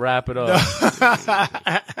needs to wrap it up.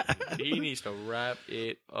 He needs to wrap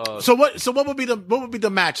it up. So what would be the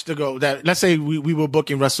match to go that, let's say we were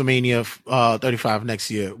booking WrestleMania 35 next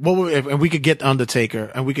year. And we could get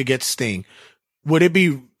Undertaker and we could get Sting. Would it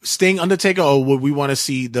be Sting Undertaker or would we want to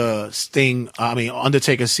see the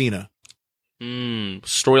Undertaker Cena?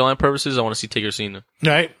 Storyline purposes, I want to see Taker Cena.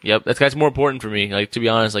 Right. Yep, that's more important for me. Like, to be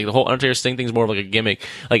honest, like the whole Undertaker Sting thing is more of like a gimmick.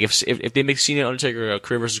 Like if they make Cena and Undertaker a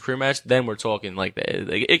career versus career match, then we're talking like that.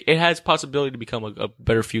 Like, it has possibility to become a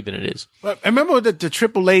better feud than it is. But I remember the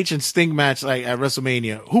Triple H and Sting match like at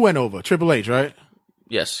WrestleMania. Who went over? Triple H, right?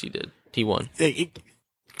 Yes, he did. He won. The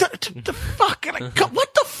fuck? Like,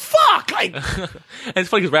 what the fuck? Like, and it's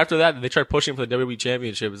funny because after that, they tried pushing him for the WWE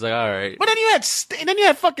Championship. It's like, all right. But then you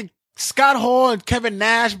had fucking Scott Hall and Kevin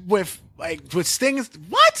Nash with Sting.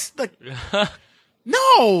 What? Like,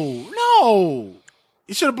 no.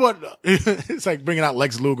 You should have brought. It's like bringing out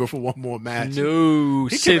Lex Luger for one more match. No,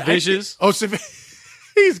 Sid Vicious. Sid.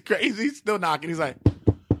 He's crazy. He's still knocking. He's like,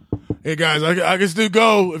 hey guys, I can still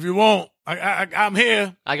go if you want. I'm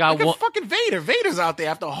here. I got one. Fucking Vader. Vader's out there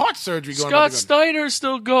after heart surgery. Scott Steiner's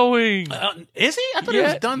still going. Is he? I thought he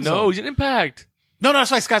was done. No, he's an Impact. No,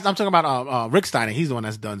 that's right. Scott. I'm talking about Rick Steiner. He's the one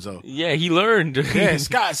that's done so. Yeah, he learned. Yeah,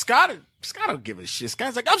 Scott don't give a shit.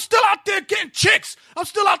 Scott's like, I'm still out there getting chicks. I'm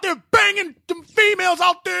still out there banging them females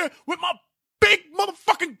out there with my big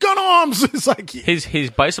motherfucking gun arms. It's like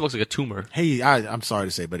his bicep looks like a tumor. Hey, I'm sorry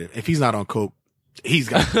to say, but if he's not on coke, he's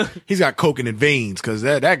got coke in his veins because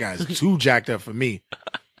that guy's too jacked up for me.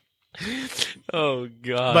 Oh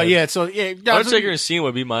god! But yeah, so yeah, Undertaker and Cena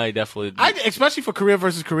would be my definitely. Especially for career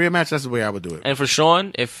versus career match, that's the way I would do it. And for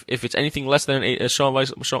Shawn, if it's anything less than a Shawn,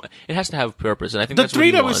 it has to have purpose. And I think the that's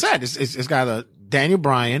three what that we said it's got Daniel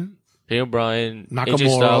Bryan, Nakamura,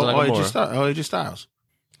 AJ Styles.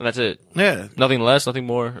 And that's it. Yeah, nothing less, nothing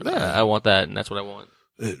more. Yeah. I want that, and that's what I want.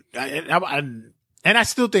 And I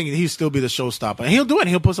still think he'll still be the showstopper, and he'll do it. And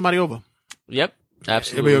he'll put somebody over. Yep.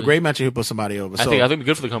 Absolutely. It'll be a great match and he'll put somebody over. I think it'd be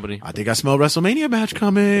good for the company. I think I smell WrestleMania match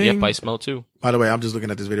coming. Yep, I smell too. By the way, I'm just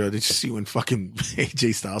looking at this video. Did you see when fucking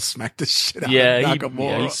AJ Styles smacked the shit out of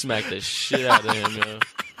Nakamura? He smacked the shit out of him, yo.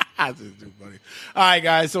 That's just too funny. All right,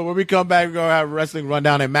 guys. So when we come back, we're going to have a wrestling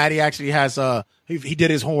rundown. And Matty actually has, he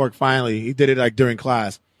did his homework finally. He did it like during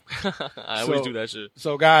class. I always do that shit.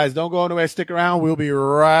 So guys, don't go anywhere. Stick around. We'll be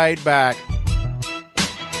right back.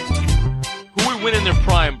 Who would win in their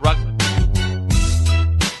prime, Brock?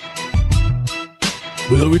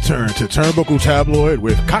 We'll return to Turnbuckle Tabloid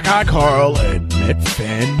with Cockeye Carl and Met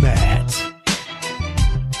Fan Matt.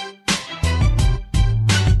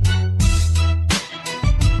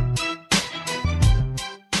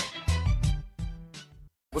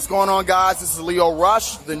 What's going on, guys? This is Leo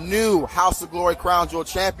Rush, the new House of Glory Crown Jewel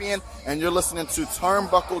champion, and you're listening to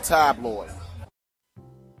Turnbuckle Tabloid.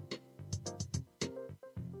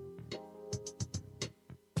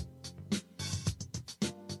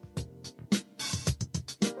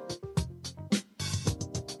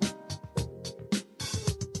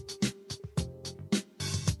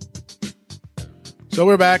 So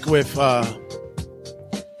we're back with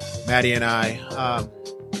Maddie and I.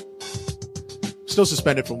 Still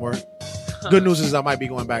suspended from work. Good news is I might be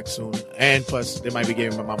going back soon, and plus they might be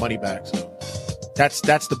giving me my money back. So that's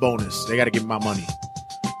the bonus. They got to give me my money.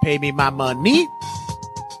 Pay me my money.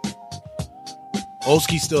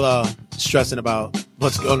 Olski's still stressing about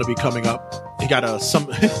what's going to be coming up. He got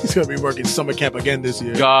he's going to be working summer camp again this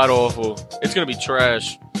year. God awful. It's going to be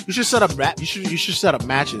trash. You should set up you should set up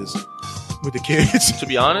matches with the kids. To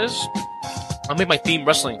be honest, I'll make my theme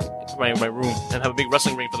wrestling in my room and have a big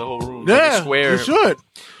wrestling ring for the whole room. Yeah, like a square. You should.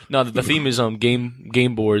 No, the theme is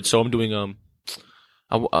game board. So I'm doing you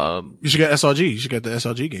should get SRG. You should get the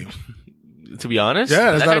SRG game. To be honest,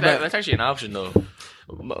 yeah, that's actually an option though.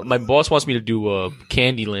 My boss wants me to do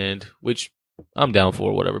Candyland, which I'm down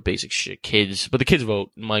for. Whatever, basic shit. Kids, but the kids vote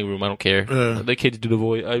in my room. I don't care. The kids do the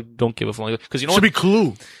voice. I don't give a fuck because you know should what? be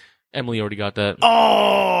Clue. Emily already got that.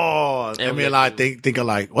 Oh, Emily and I think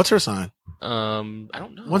alike. What's her sign? I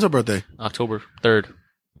don't know. When's her birthday? October 3rd.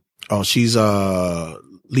 Oh, she's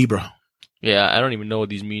Libra. Yeah, I don't even know what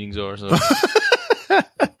these meanings are. So,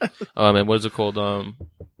 man, what is it called?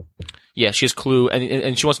 Yeah, she has Clue,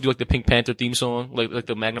 and she wants to do like the Pink Panther theme song, like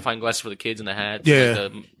the magnifying glasses for the kids and the hat. Yeah.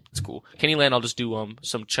 It's cool. Candyland, I'll just do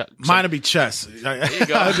some chess. Mine will be chess. There you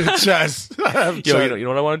go. I'll do chess. Yo, you know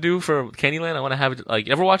what I want to do for Candyland? I want to have it like,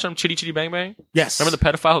 ever watch Chitty Chitty Bang Bang? Yes. Remember the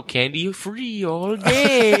pedophile Candy free all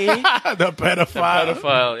day? The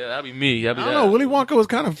pedophile. Yeah, that'd be me. I don't know. Willy Wonka was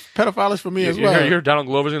kind of pedophilish for me as well. You heard Donald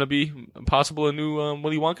Glover's gonna be possible a new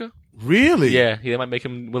Willy Wonka? Really? Yeah, they might make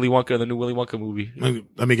him Willy Wonka in the new Willy Wonka movie.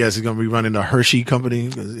 Let me guess, he's gonna be running the Hershey company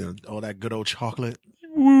because all that good old chocolate.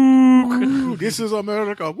 Woo! This is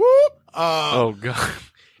America. Whoop! Oh god.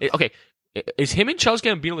 Okay, is him and Charles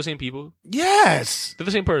Gambino the same people? Yes, they're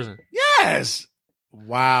the same person. Yes.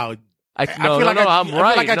 Wow. I feel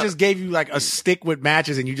like I just gave you like a stick with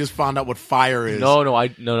matches, and you just found out what fire is. No. I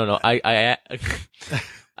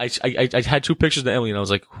had two pictures of Emily, and I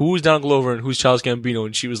was like, "Who's Donald Glover and who's Charles Gambino?"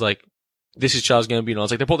 And she was like, "This is Charles Gambino." I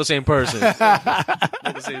was like, "They're both the same person." They're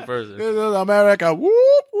the same person. This is America.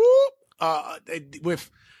 Whoop whoop.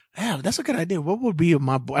 That's a good idea. What would be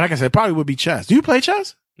my boy? Like I said, it probably would be chess. Do you play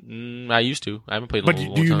chess? I used to. I haven't played in a long time.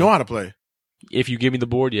 But do you know how to play? If you give me the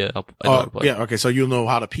board, yeah, I know how to play. Yeah, okay, so you'll know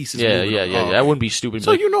how the pieces Yeah. move. Okay. I wouldn't be stupid.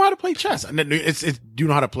 So you know how to play chess. And then do you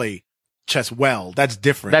know how to play chess well? That's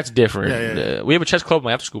different. That's different. Yeah. We have a chess club in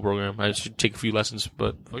my after school program. I should take a few lessons,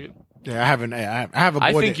 but fuck it. Yeah, I haven't. I have a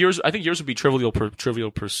board. I think yours would be Trivial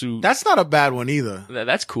Pursuit. That's not a bad one either.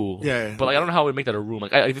 That's cool. Yeah. But like, I don't know how I would make that a room.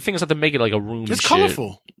 Like, the thing is, I have to make it like a room. It's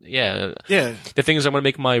colorful. Yeah. Yeah. The thing is, I'm gonna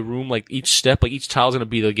make my room like each step, like each tile's gonna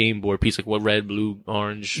be the game board piece, like what red, blue,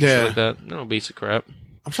 orange, shit like that. No basic crap.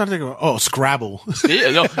 I'm trying to think of Scrabble.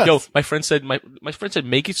 Yo, my friend said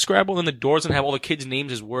make it Scrabble, and then the doors and have all the kids'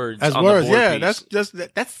 names as words. As on words, the board yeah. piece.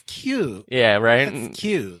 That's cute. Yeah, right. That's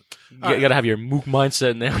cute. You gotta have your mook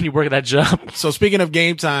mindset now when you work at that job. So speaking of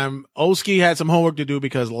game time, Oski had some homework to do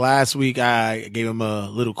because last week I gave him a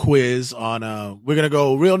little quiz on, we're going to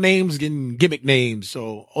go real names and gimmick names.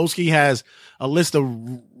 So Oski has a list of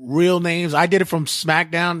real names. I did it from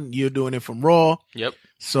SmackDown. You're doing it from Raw. Yep.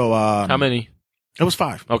 So, how many? It was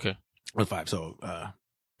 5. Okay. It was 5. So,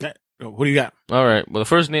 what do you got? All right. Well, the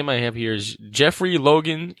first name I have here is Jeffrey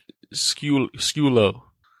Logan Sculo.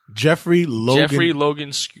 Jeffrey Logan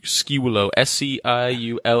Sculo.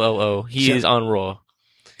 Sciullo. He is on Raw.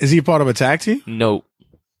 Is he part of a tag team? No.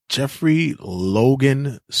 Jeffrey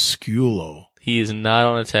Logan Sculo. He is not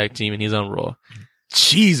on a tag team, and he's on Raw.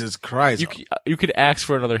 Jesus Christ! You could ask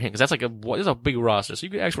for another hint because that's like there's a big roster, so you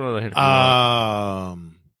could ask for another hint.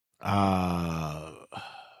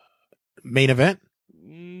 Main event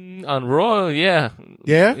on Raw, yeah.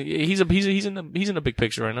 He's in the big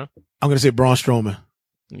picture right now. I'm gonna say Braun Strowman.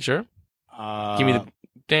 You sure? Give me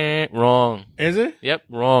the wrong. Is it? Yep,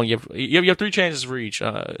 wrong. You have 3 chances for each.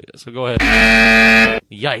 So go ahead.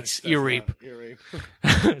 Yikes! Ear rape.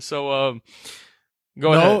 So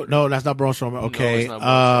go ahead. No, that's not Braun Strowman. Okay. No, it's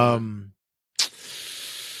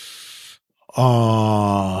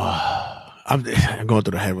not I'm going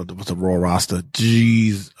through the head with the Raw roster.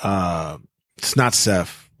 Jeez. It's not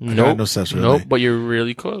Seth. Nope. No Seth. Really. Nope. But you're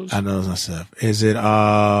really close. I know it's not Seth. Is it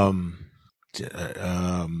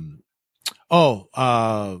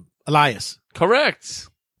Elias. Correct.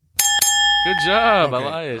 Good job, Okay,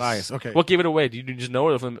 Elias. Elias, okay. What gave it away? Did you just know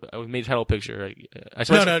it? Or I made title picture.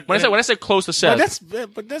 No, When I said close to Seth,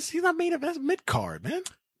 but he's not main event. That's mid card, man.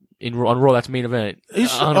 on Raw, that's main event. You're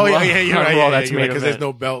right. You're right. That's main Because event. there's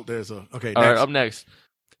no belt there. So okay. All right, up next,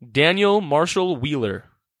 Daniel Marshall Wheeler.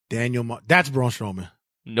 That's Braun Strowman.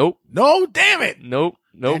 Nope. No, damn it. Nope.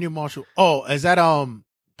 Daniel Marshall. Oh, is that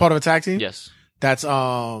part of a tag team? Yes. That's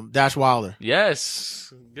Dash Wilder.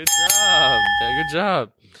 Yes. Good job. Good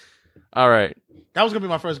job. All right. That was gonna be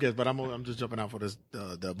my first guess, but I'm just jumping out for this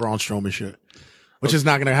the Braun Strowman shit, which is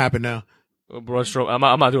not gonna happen now. Braun Strowman.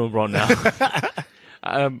 I'm not doing Braun now.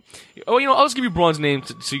 I'll just give you Braun's name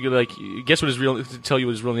so you can guess what his real to tell you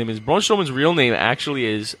what his real name is. Braun Strowman's real name actually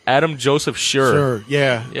is Adam Joseph Schur. Sure.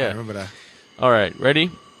 Yeah. Yeah. I remember that. All right. Ready?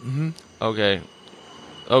 Mm-hmm. Okay.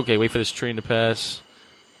 Wait for this train to pass.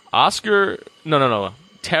 No.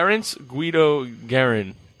 Terrence Guido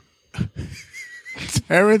Guerin.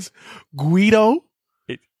 Terrence Guido.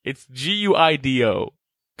 It's Guido.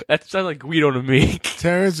 That sounds like Guido to me.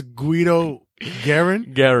 Terrence Guido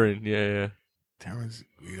Guerin. Guerin. Yeah. Terrence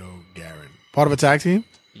Guido Guerin. Part of a tag team.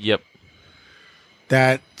 Yep.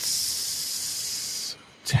 That's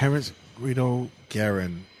Terrence Guido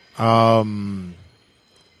Guerin. That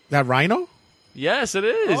Rhino? Yes, it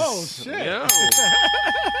is. Oh, shit. Yo.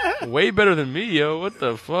 Way better than me, yo. What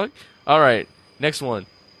the fuck? All right, next one.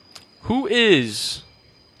 Who is?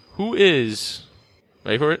 Wait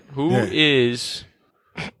for it. Who is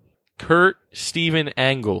Kurt Steven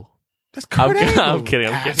Angle? That's Kurt Angle. I'm kidding.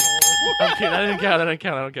 I didn't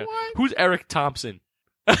count. What? Who's Eric Thompson?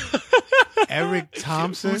 Eric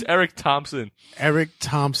Thompson? Who's Eric Thompson? Eric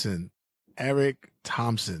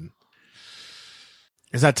Thompson.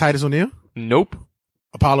 Is that Titus O'Neil? Nope.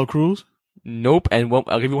 Apollo Crews? Nope. And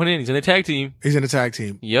I'll give you one in. He's in the tag team. He's in the tag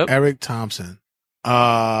team. Yep. Eric Thompson.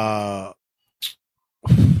 Think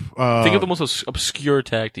of the most obscure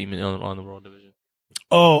tag team on the Raw division.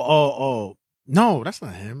 Oh. No, that's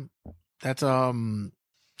not him. That's,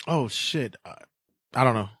 oh shit. I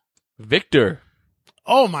don't know. Victor.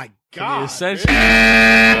 Oh my God. Essentially.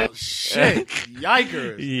 Oh, shit.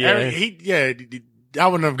 Yikers. Yeah. Eric, I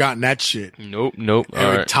wouldn't have gotten that shit. Nope.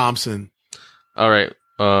 Eric Thompson. All right.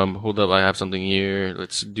 Hold up. I have something here.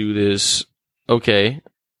 Let's do this. Okay.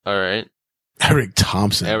 All right. Eric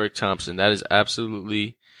Thompson. That is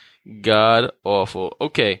absolutely god awful.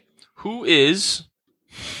 Okay. Who is?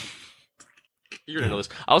 You're gonna know this.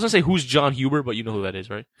 I was gonna say who's John Huber, but you know who that is,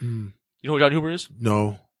 right? You know who John Huber is?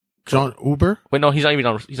 No. John Uber? Wait, no, he's not even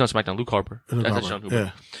on. He's on SmackDown. Luke Harper. That's John Huber.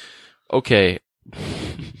 Yeah. Okay.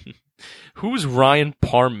 Who's Ryan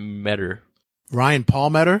Palmetter? Ryan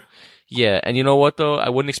Palmetter? Yeah, and you know what though? I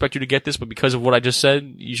wouldn't expect you to get this, but because of what I just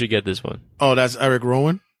said, you should get this one. Oh, that's Eric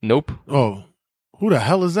Rowan? Nope. Oh, who the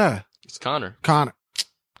hell is that? It's Connor.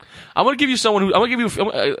 I'm gonna give you someone who. I'm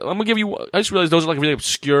gonna give you. I just realized those are like really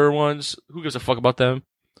obscure ones. Who gives a fuck about them?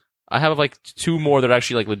 I have like two more that are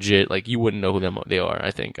actually like legit. Like you wouldn't know who they are.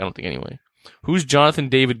 I don't think anyway. Who's Jonathan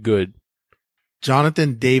David Good?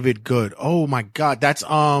 Jonathan David Good. Oh my God, that's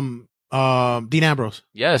Dean Ambrose.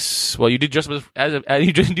 Yes. Well, you did dress up as him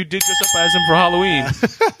for Halloween.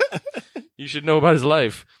 You should know about his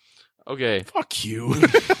life. Okay. Fuck you.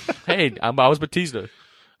 Hey, I was Batista.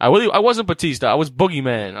 I wasn't Batista. I was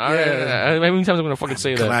Boogeyman. All right. How many times I'm gonna fucking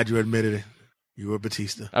say that? Glad you admitted it. You were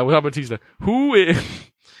Batista. I was Batista. Who is?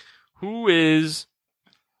 Where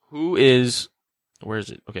is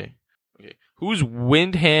it? Okay. Who's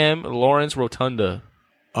Wyndham Lawrence Rotunda?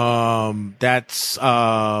 That's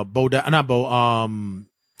Bray.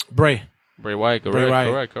 Bray Wyatt. Bray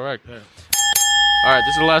Wyatt. Correct. Yeah. All right,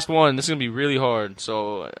 this is the last one. This is gonna be really hard.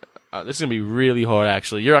 So this is gonna be really hard.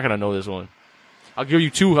 Actually, you're not gonna know this one. I'll give you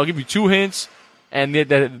two hints, and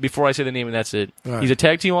before I say the name, and that's it. Right. He's a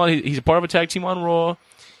tag team He's a part of a tag team on Raw.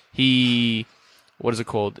 What is it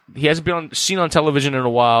called? He hasn't been seen on television in a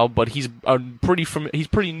while, but he's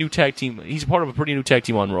pretty new tag team. He's part of a pretty new tag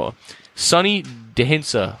team on Raw. Sonny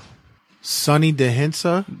Dehinsa. Sonny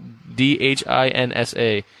Dehinsa?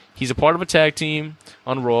 Dhinsa. He's a part of a tag team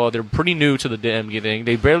on Raw. They're pretty new to the damn thing.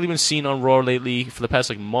 They've barely been seen on Raw lately for the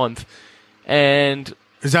past month. And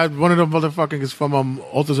is that one of them motherfuckers from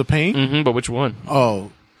Authors of Pain? Mm-hmm, but which one?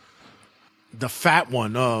 Oh, the fat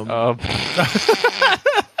one.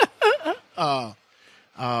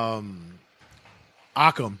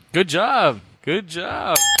 Occam. Good job.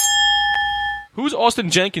 Who's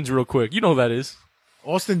Austin Jenkins, real quick? You know who that is.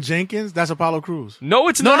 Austin Jenkins? That's Apollo Crews. No,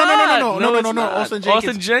 it's not. No.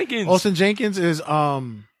 Austin Jenkins is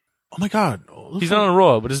oh my God. He's not on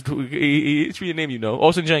Raw, but it's be a name you know.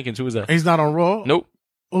 Austin Jenkins. Who is that? He's not on Raw? Nope.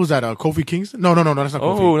 Who's that? Kofi Kingston? No, that's not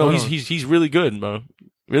Kofi. Oh no, he's really good, bro.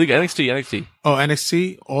 Really good. NXT. Oh,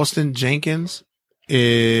 NXT. Austin Jenkins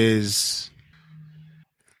is.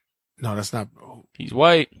 No, that's not. He's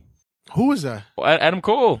white. Who is that? Oh, Adam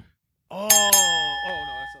Cole. Oh, no,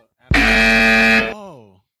 that's.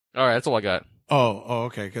 Oh. All right, that's all I got. Oh,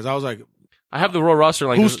 okay. Because I was like, I have the Raw roster.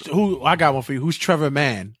 Like, who? I got one for you. Who's Trevor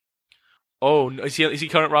Mann? Oh, is he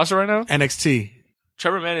current roster right now? NXT.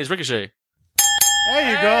 Trevor Mann is Ricochet. There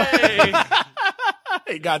you go.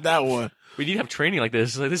 He got that one. We need to have training like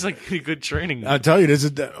this. Like, this is like good training. I'll tell you, this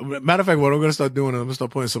is matter of fact, what I'm going to start doing is I'm going to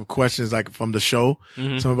start putting some questions like from the show.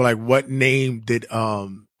 Mm-hmm. Some people like, what name did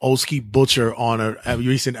Olski butcher on a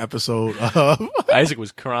recent episode of Isaac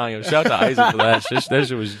was crying. Shout out to Isaac for that. That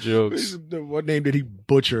shit was jokes. What name did he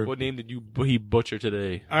butcher? What name did he butcher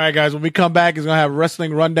today? All right, guys, when we come back, it's going to have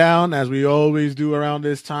wrestling rundown as we always do around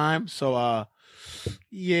this time. So,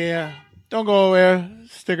 yeah, don't go away.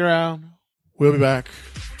 Stick around. We'll be back.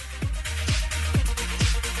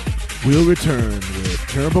 We'll return with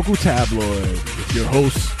Turnbuckle Tabloid with your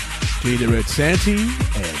hosts, Jay the Red Santee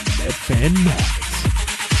and FN Matt.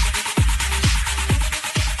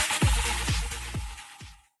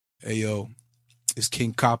 Hey, yo, it's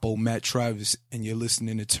King Capo, Matt Travis, and you're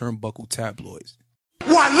listening to Turnbuckle Tabloids.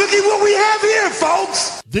 Why, look at what we have here,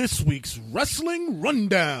 folks! This week's Wrestling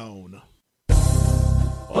Rundown.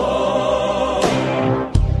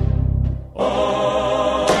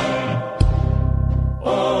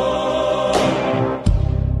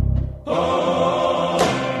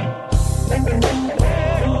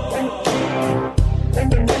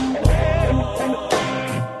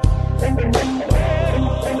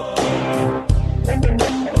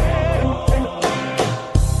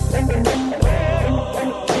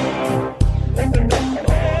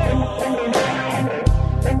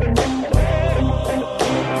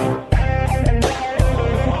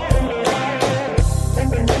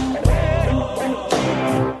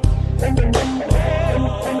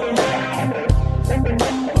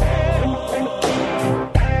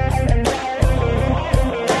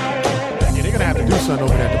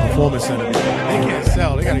 Over at the Performance Center. They can't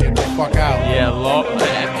sell. They gotta get the fuck out. Yeah,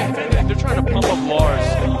 they're trying to pump up Lars.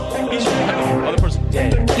 He should have the other person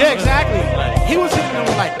dead. Yeah, exactly. He was hitting them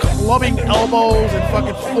with like clubbing elbows and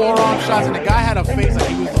fucking forearm shots, and the guy had a face like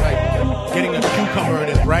he was like getting a cucumber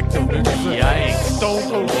in his rectum. Yikes. Stone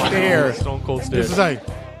cold stare. Stone cold stare. It's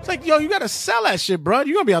like, yo, you gotta sell that shit, bro.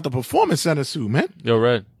 You're gonna be out the Performance Center soon, man. Yo,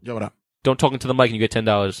 Red. Yo, what up? Don't talk into the mic and you get $10.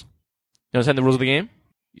 You understand the rules of the game?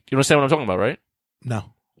 You understand what I'm talking about, right? No.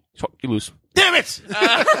 You lose. Damn it!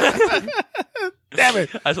 Damn it!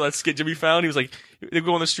 I saw that skit Jimmy found. He was like, they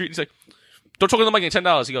go on the street. He's like, don't talk to the mic and get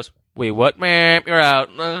 $10. He goes, wait, what? Man, you're out.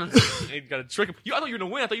 You got to trick him. I thought you were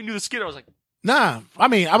going to win. I thought you knew the skit. I was like, nah. I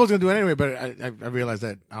mean, I was going to do it anyway, but I realized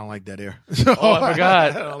that I don't like dead air. So oh, I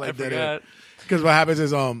forgot. I don't like dead air. Because what happens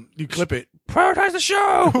is, you clip it. Prioritize the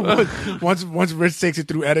show. once Rich takes it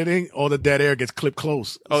through editing, all the dead air gets clipped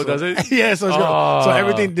close. Oh, does it? Yeah, so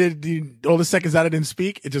everything all the seconds that I didn't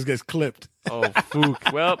speak, it just gets clipped. Oh,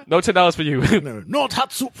 fook. Well, no $10 for you. No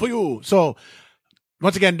hot soup for you. So,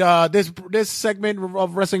 once again, this segment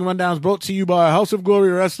of Wrestling Rundown is brought to you by House of Glory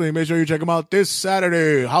Wrestling. Make sure you check them out this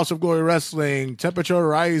Saturday. House of Glory Wrestling, Temperature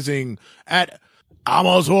Rising at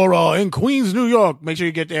Amazora in Queens, New York. Make sure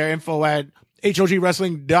you get their info at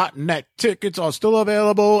HOGWrestling.net. Tickets are still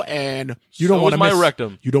available, and you don't want to miss.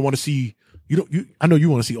 Rectum. You don't want to see. I know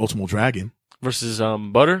you want to see Ultimo Dragon versus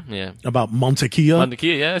Butter. Yeah, about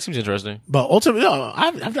Montekia. Yeah, that seems interesting. But Ultimo,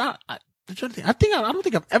 I don't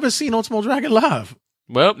think I've ever seen Ultimo Dragon live.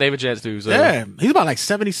 Well, they have a chance to. So. Yeah, he's about like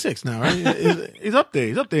 76 now, right? he's up there.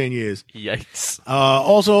 He's up there in years. Yikes.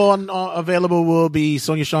 Also available will be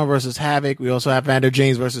Sonya Shawn versus Havoc. We also have Vander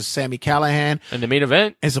James versus Sami Callihan. And the main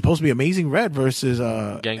event is supposed to be Amazing Red versus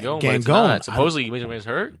Gangone. Supposedly Amazing Red's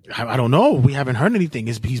hurt. I don't know. We haven't heard anything.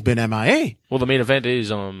 He's been MIA. Well, the main event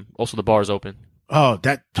is also the bar is open.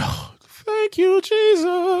 Thank you,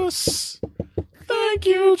 Jesus. Thank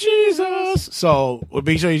you, Jesus. So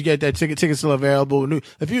make sure you get that ticket. Tickets still available.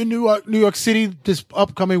 If you're in New York City this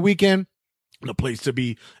upcoming weekend, the place to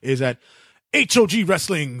be is at HOG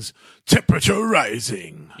Wrestling's Temperature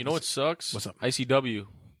Rising. You know what sucks? What's up? ICW.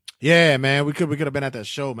 Yeah, man. We could have been at that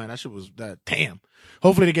show, man. That shit was that. Damn.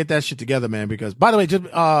 Hopefully they get that shit together, man. Because by the way, just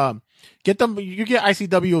get them. You get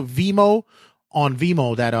ICW Vimo. On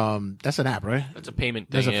Vimo, that's an app, right? That's a payment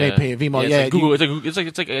thing. That's a fake pay Vimo. Yeah, it's like Google. It's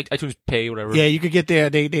like iTunes Pay, whatever. Yeah, you could get there.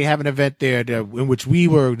 They have an event there in which we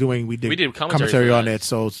did commentary on it.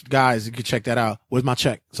 So guys, you can check that out. Where's my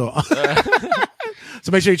check? So,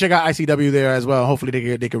 so make sure you check out ICW there as well. Hopefully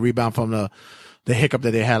they can rebound from the hiccup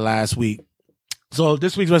that they had last week. So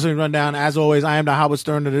this week's wrestling rundown, as always, I am the Howard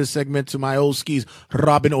Stern of this segment to my old skis,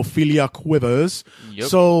 Robin Ophelia Quivers. Yep.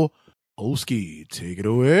 So, Oski, take it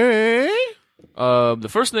away. The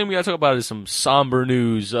first thing we gotta talk about is some somber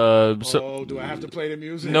news. Do I have to play the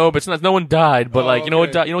music? No, but it's not. No one died. But you know what?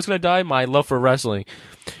 okay. You know what's gonna die? My love for wrestling.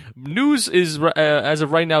 News is as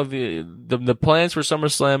of right now, the plans for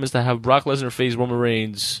SummerSlam is to have Brock Lesnar face Roman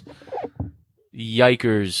Reigns.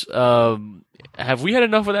 Yikers! Have we had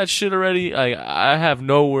enough of that shit already? I have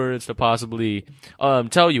no words to possibly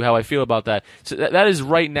tell you how I feel about that. So that is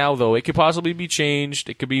right now, though. It could possibly be changed.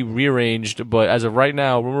 It could be rearranged. But as of right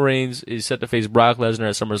now, Roman Reigns is set to face Brock Lesnar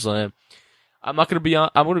at SummerSlam. I'm going to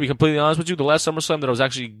be completely honest with you. The last SummerSlam that was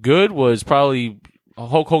actually good was probably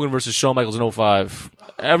Hulk Hogan versus Shawn Michaels in 2005.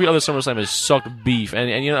 Every other SummerSlam has sucked beef,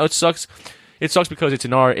 and you know it sucks. It sucks because it's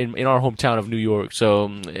in our hometown of New York.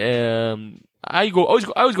 So I always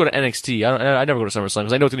go to NXT. I never go to SummerSlam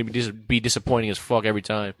because I know it's going to be disappointing as fuck every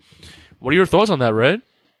time. What are your thoughts on that, Red?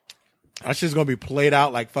 That shit's going to be played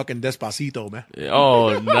out like fucking Despacito, man.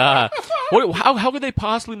 Oh, nah. How could they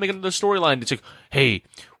possibly make another storyline? It's like, hey,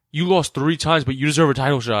 you lost 3 times, but you deserve a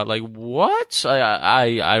title shot. Like, what?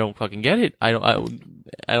 I don't fucking get it. I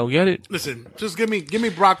don't get it. Listen, just give me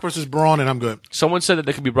Brock versus Braun and I'm good. Someone said that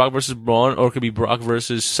there could be Brock versus Braun, or it could be Brock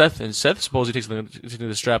versus Seth, and Seth supposedly takes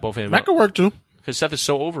the strap off him. That could work too. Because Seth is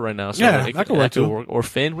so over right now. So yeah, that could work too. Or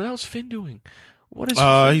Finn. What else is Finn doing? What is?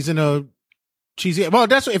 He's in a cheesy. Well,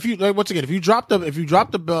 that's if you like. Once again, if you drop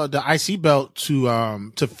the IC belt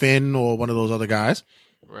to Finn or one of those other guys,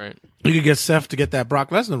 right? You could get Seth to get that Brock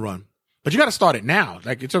Lesnar run. But you got to start it now.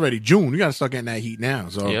 Like, it's already June. You got to start getting that heat now.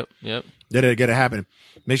 So Yep. Get it happening.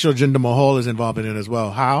 Make sure Jinder Mahal is involved in it as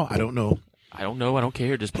well. How? I don't know. I don't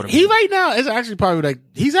care. Just put him. He right now is actually probably like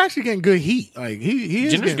he's actually getting good heat. Like he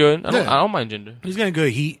is. Jinder's good. I don't mind Jinder. He's getting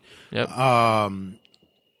good heat. Yep.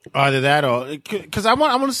 Either that or because I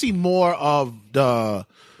want to see more of the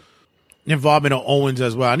involvement of Owens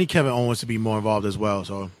as well. I need Kevin Owens to be more involved as well.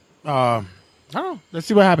 So I don't know. Let's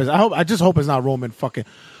see what happens. I just hope it's not Roman fucking.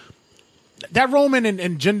 That Roman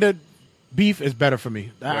and Jinder beef is better for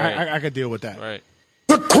me. Right. I could deal with that. Right.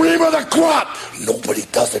 The cream of the crop. Nobody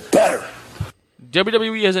does it better.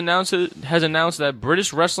 WWE has announced that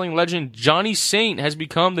British wrestling legend Johnny Saint has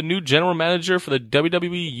become the new general manager for the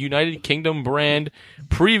WWE United Kingdom brand.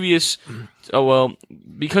 Because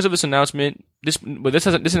of this announcement, this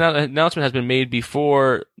announcement has been made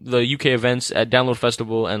before the UK events at Download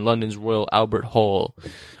Festival and London's Royal Albert Hall.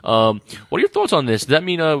 What are your thoughts on this? Does that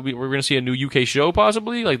mean we're going to see a new UK show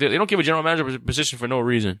possibly? Like they don't give a general manager position for no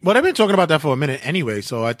reason. Well, they've been talking about that for a minute anyway,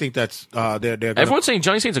 so I think that's everyone's saying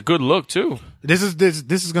Johnny Saint's a good look too. This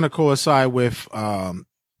is going to coincide with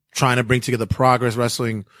trying to bring together Progress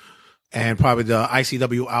Wrestling and probably the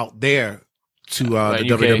ICW out there to the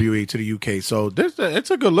WWE to the UK. So it's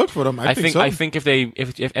a good look for them. I think so. I think if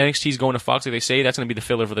NXT is going to Fox, like they say, that's going to be the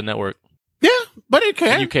filler for the network. Yeah, but it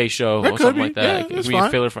can. A UK show or something like that. Yeah, it could be a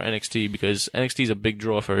filler for NXT because NXT is a big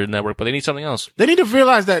draw for the network, but they need something else. They need to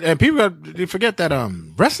realize that, and people they forget that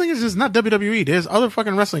wrestling is just not WWE. There's other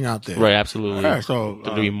fucking wrestling out there. Right, absolutely. Yeah, so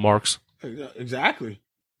WWE marks. Exactly.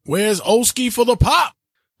 Where's Oski for the pop?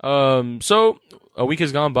 So a week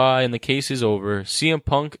has gone by and the case is over. CM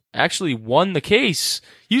Punk actually won the case.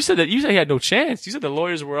 You said he had no chance. You said the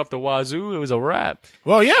lawyers were up the wazoo. It was a wrap.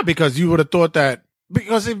 Well, yeah, because you would have thought that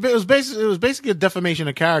because it was basically a defamation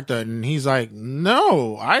of character, and he's like,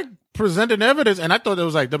 no, I presented evidence, and I thought it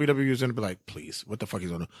was like WWE was going to be like, please, what the fuck is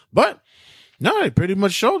going on? But no, it pretty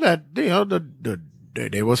much showed that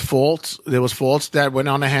there was faults. There was faults that went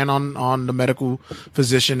on the hand on the medical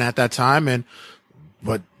physician at that time, and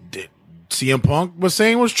what CM Punk was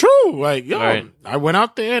saying was true. Like, yo, right. I went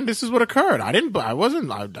out there and this is what occurred. I didn't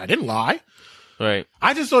lie. Right.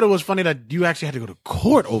 I just thought it was funny that you actually had to go to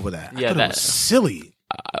court over that. Yeah, that was silly.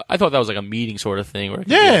 I thought that was like a meeting sort of thing. Where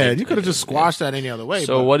you could have just squashed that any other way.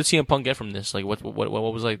 So what did CM Punk get from this? Like, what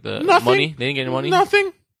was like the nothing. Money? They didn't get any money?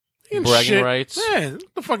 Nothing. Bragging rights. Man,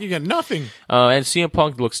 what the fuck you get? Nothing. And CM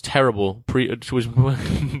Punk looks terrible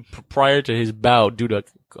prior to his bout due to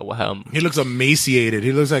he looks emaciated.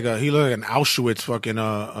 He looks like an Auschwitz fucking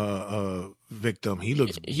victim. He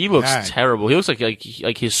looks bad. Terrible. He looks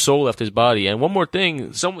like his soul left his body. And one more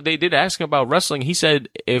thing, they did ask him about wrestling. He said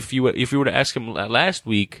if you were to ask him last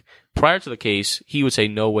week prior to the case, he would say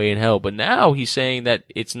no way in hell. But now he's saying that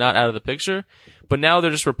it's not out of the picture. But now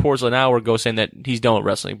there's just reports an hour ago saying that he's done with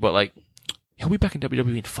wrestling. But like, he'll be back in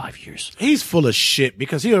WWE in 5 years. He's full of shit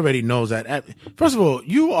because he already knows that. First of all,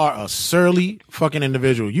 you are a surly fucking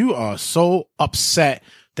individual. You are so upset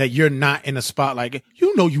that you're not in a spotlight.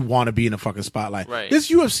 You know you want to be in a fucking spotlight. Right.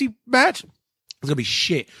 This UFC match, It's gonna be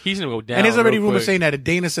shit. He's gonna go down. And there's already real rumors quick. saying that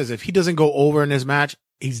Dana says if he doesn't go over in this match,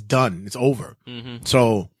 he's done. It's over. Mm-hmm.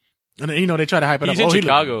 So, and then, they try to hype it He's up. in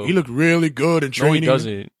Chicago. He looked really good in No, training. he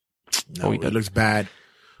doesn't. No, he looks bad.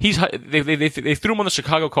 They threw him on the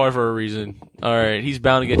Chicago card for a reason. All right, he's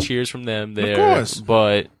bound to get cheers from them there. Of course,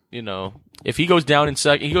 but if he goes down in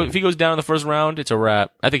second, if he goes down in the first round, it's a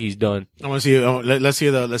wrap. I think he's done. I want to see. Let's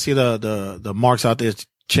hear the marks out there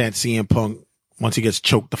chant CM Punk once he gets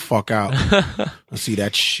choked the fuck out. Let's see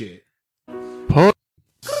that shit.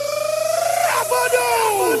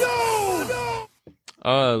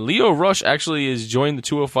 Lio Rush actually is joining the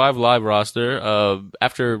 205 Live roster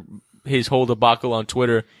after his whole debacle on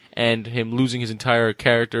Twitter and him losing his entire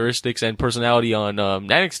characteristics and personality on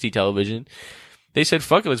NXT television. They said,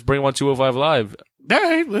 fuck it, let's bring him on 205 Live.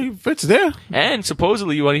 Yeah, he fits there. And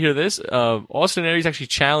supposedly, you want to hear this? Austin Aries actually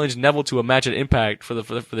challenged Neville to a match at Impact for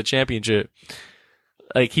the championship.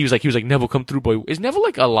 He was like, Neville, come through, boy. Is Neville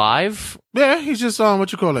alive? Yeah, he's just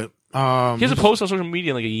what you call it. He hasn't posted on social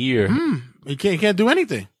media in a year. He can't do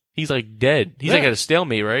anything. He's dead. He's at a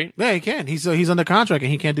stalemate, right? Yeah, he can. He's under contract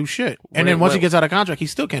and he can't do shit. And then once he gets out of contract, he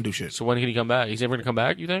still can't do shit. So when can he come back? He's never gonna come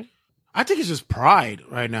back, you think? I think it's just pride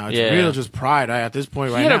right now. It's real just pride at this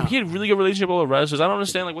point now. He had a really good relationship with all the wrestlers. I don't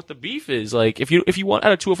understand what the beef is. If you want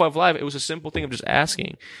out of 205 Live, it was a simple thing of just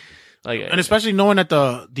asking. And especially knowing that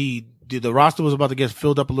the roster was about to get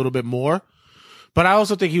filled up a little bit more. But I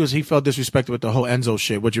also think he felt disrespected with the whole Enzo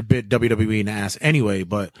shit, which bit WWE in the ass anyway.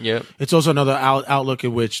 But it's also another outlook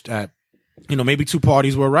in which that, maybe two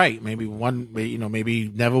parties were right. Maybe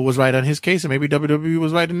maybe Neville was right on his case and maybe WWE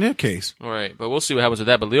was right in their case. All right. But we'll see what happens with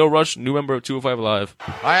that. But Lio Rush, new member of 205 Live.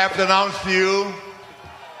 I have to announce to you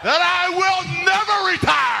that I will never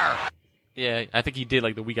retire. Yeah, I think he did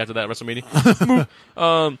the week after that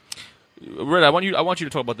WrestleMania. Red, I want you to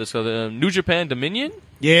talk about this. New Japan Dominion?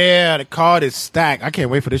 Yeah, the card is stacked. I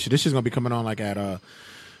can't wait for this shit. This shit's gonna be coming on at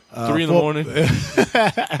 3 in the morning.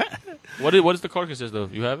 What does the card consist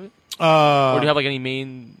of? You have it? Or do you have any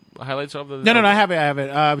main highlights of the? No, I have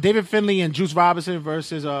it. David Finlay and Juice Robinson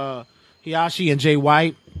versus Hiyashi and Jay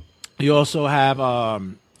White. You also have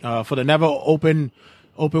for the Never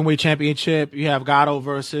Openweight Championship, you have Gato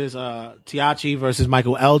versus Tiachi versus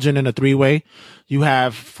Michael Elgin in a 3-way. You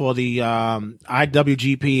have for the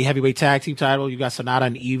IWGP Heavyweight Tag Team title, you got Sonata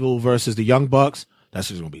and Evil versus the Young Bucks. That's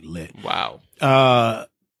just gonna be lit. Wow.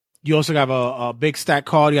 You also have a big stack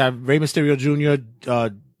card. You have Rey Mysterio Jr.,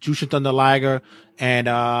 Jushin Thunder Liger, and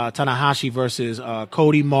Tanahashi versus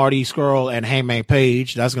Cody, Marty, Skrull, and Hangman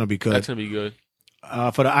Page. That's gonna be good. That's gonna be good.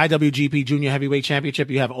 For the IWGP Junior Heavyweight Championship,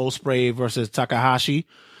 you have Ospreay versus Takahashi.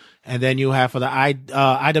 And then you have for the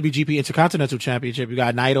IWGP Intercontinental Championship, you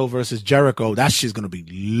got Naito versus Jericho. That shit's going to be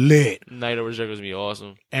lit. Naito versus Jericho's going to be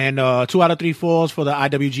awesome. And 2 out of 3 falls for the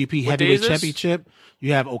IWGP Heavyweight Championship.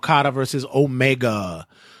 You have Okada versus Omega.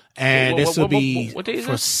 And this will be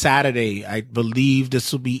for Saturday. I believe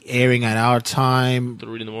this will be airing at our time.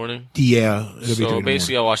 3 in the morning? Yeah. It'll be 3 in the morning.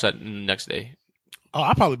 Basically, I'll watch that next day. Oh,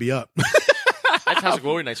 I'll probably be up. That's House of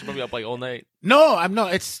Glory night, so you're probably up all night. No, I'm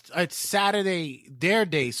not. It's Saturday, their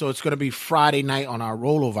day, so it's going to be Friday night on our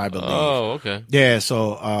rollover, I believe. Oh, okay. Yeah,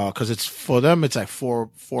 so, cause it's for them, it's 4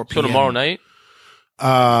 p.m. So tomorrow night?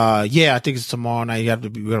 Yeah, I think it's tomorrow night. We're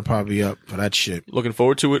going to probably be up for that shit. Looking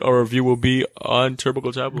forward to it. Our review will be on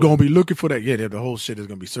Turnbuckle Tabloid. Going to be looking for that. Yeah, the whole shit is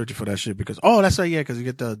going to be searching for that shit because, that's right. Yeah, cause you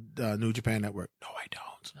get the New Japan Network. No, I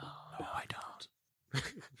don't. No, I don't.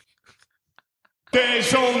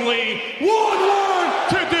 There's only one word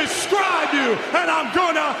to describe you, and I'm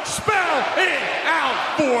gonna spell it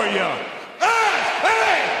out for you.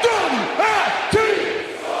 S-A-W-F-T.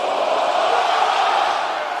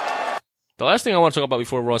 The last thing I want to talk about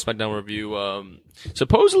before Raw SmackDown review,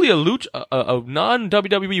 supposedly a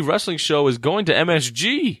non-WWE wrestling show is going to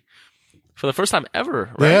MSG for the first time ever,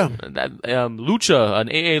 right? Yeah. That Lucha, an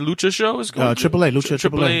AA Lucha show is going AAA, Lucha,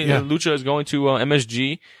 AAA. Yeah. Lucha is going to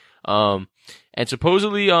MSG. And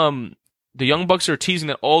supposedly, the Young Bucks are teasing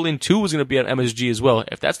that All In 2 is going to be at MSG as well.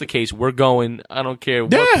 If that's the case, we're going. I don't care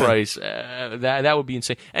what price. That would be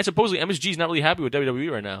insane. And supposedly, MSG is not really happy with WWE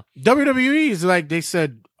right now. WWE is they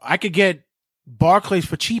said, I could get Barclays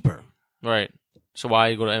for cheaper. Right. So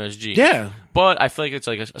why go to MSG? Yeah. But I feel like it's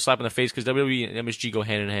a slap in the face because WWE and MSG go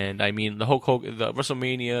hand in hand. I mean, the Hulk Hogan, the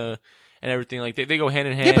WrestleMania and everything, they go hand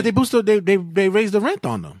in hand. Yeah, but they raised the rent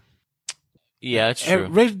on them. Yeah, that's true.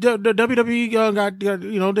 The WWE got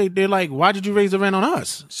they're like, why did you raise the rent on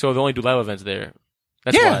us? So they only do live events there.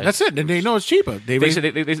 That's why. That's it. And they know it's cheaper. They're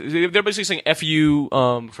basically saying F you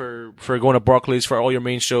for going to Barclays for all your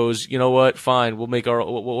main shows. You know what? Fine. We'll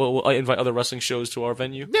invite other wrestling shows to our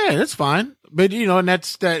venue. Yeah, that's fine. But and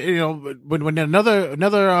that's that. When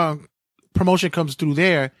another promotion comes through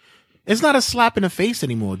there, it's not a slap in the face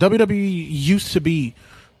anymore. WWE used to be,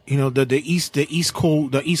 the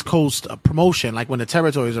East Coast promotion. Like when the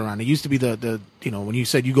territories are around, it used to be the when you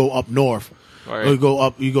said you go up north, right,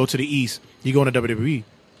 or you go to the east, you go into WWE.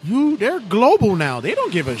 They're global now. They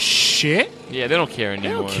don't give a shit. Yeah, they don't care anymore.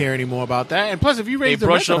 They don't care anymore about that. And plus, if you raise they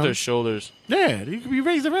brush off their shoulders. Yeah, you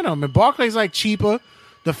raise the rent on them. And Barclays like cheaper.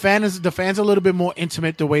 The fans are a little bit more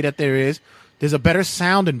intimate the way that there is. There's a better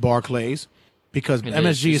sound in Barclays because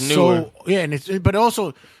MSG is so but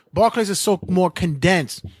also Barclays is so more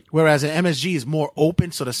condensed, whereas an MSG is more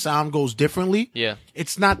open, so the sound goes differently. Yeah,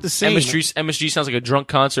 it's not the same. MSG sounds like a drunk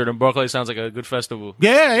concert, and Barclays sounds like a good festival.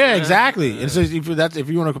 Yeah, exactly. And so if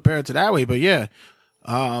you want to compare it to that way, but yeah,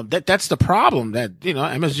 that's the problem. That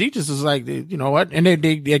MSG just is like, you know what, and they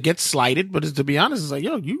get slighted, but to be honest, it's like,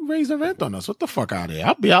 yo, you raise the rent on us. What the fuck out of here?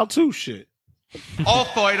 I'll be out too. Shit. I'll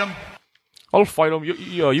fight him. I'll fight him. You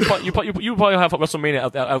probably have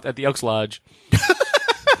WrestleMania out at the Elks Lodge.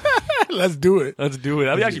 Let's do it. That'd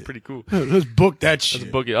be actually pretty cool. Let's book that shit.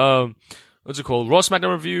 Let's book it. What's it called? Raw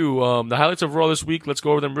SmackDown review. The highlights of Raw this week. Let's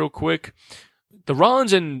go over them real quick. The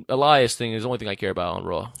Rollins and Elias thing is the only thing I care about on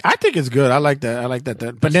Raw. I think it's good. I like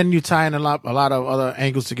that. But then you tie in a lot of other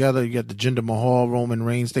angles together. You got the Jinder Mahal, Roman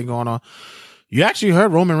Reigns thing going on. You actually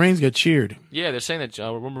heard Roman Reigns get cheered. Yeah, they're saying that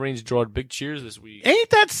Roman Reigns drawed big cheers this week. Ain't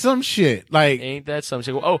that some shit? Ain't that some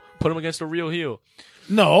shit? Oh, put him against a real heel.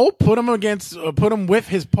 No, put him with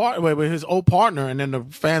his old partner, and then the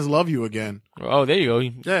fans love you again. Oh, there you go.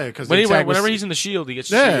 Yeah, because whenever he's in the Shield, he gets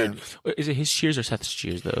cheered. Is it his cheers or Seth's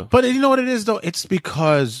cheers though? But you know what it is though? It's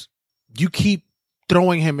because you keep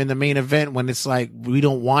throwing him in the main event when it's like we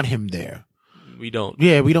don't want him there. We don't.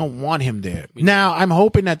 Yeah, we don't want him there. Now, I'm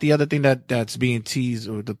hoping that the other thing that's being teased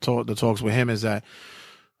or the talks with him is that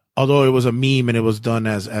although it was a meme and it was done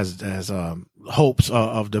as hopes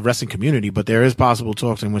of the wrestling community, but there is possible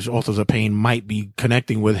talks in which Authors of Pain might be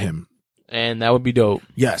connecting with him. And that would be dope.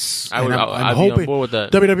 Yes. I'm hoping be on board with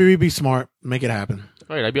that. WWE be smart. Make it happen.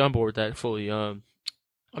 All right, I'd be on board with that fully. Up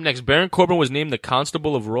next, Baron Corbin was named the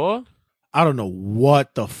Constable of Raw. I don't know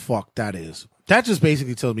what the fuck that is. That just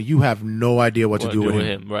basically tells me you have no idea what to do with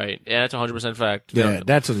him. Right. Yeah, that's 100% fact. Yeah,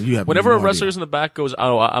 that's you have. Whenever no a wrestler idea. is in the back goes,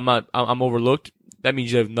 oh, I'm overlooked. That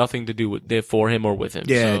means you have nothing to do with for him or with him.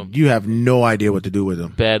 Yeah, so, you have no idea what to do with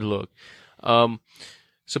him. Bad look.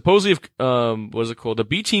 Supposedly, what's it called? The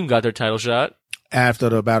B Team got their title shot after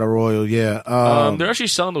the Battle Royal. Yeah. They're actually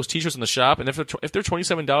selling those T-shirts in the shop, and if they're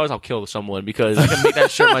 $27, I'll kill someone because I can make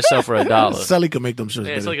that shirt myself for $1. Sally can make them shirts.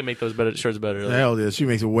 Yeah, Sally can make those shirts better. Hell yeah, she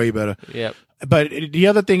makes it way better. Yeah. But the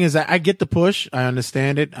other thing is that I get the push. I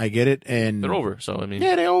understand it. I get it. And they're over. So I mean,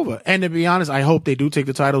 yeah, they're over. And to be honest, I hope they do take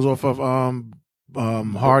the titles off of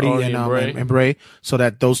Hardy and Bray, so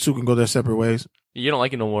that those two can go their separate ways. You don't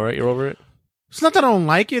like it no more, right? You're over it. It's not that I don't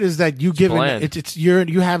like it. Is that you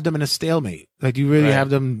you have them in a stalemate. Like you really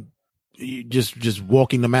have them just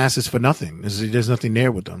walking the masses for nothing. There's nothing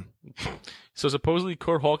there with them. So supposedly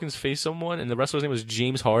Kurt Hawkins faced someone, and the wrestler's name was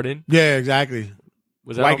James Harden. Yeah, exactly.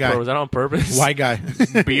 Was that on purpose? White guy.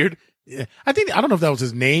 Beard? Yeah. I don't know if that was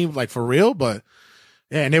his name, like for real, but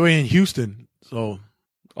yeah, and they were in Houston, so.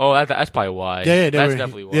 Oh, that's probably why. Yeah, that's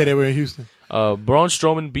definitely why. Yeah, they were in Houston. Braun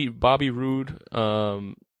Strowman beat Bobby Roode.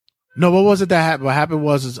 No, what was it that happened? What happened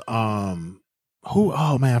was who?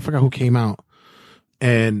 Oh man, I forgot who came out,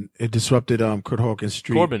 and it disrupted Kurt Hawkins'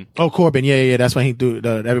 streak. Corbin. Oh, Corbin. Yeah. That's why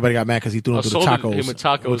everybody got mad because he threw him to the tacos.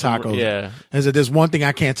 With tacos. Yeah. And so there's one thing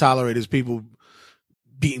I can't tolerate is people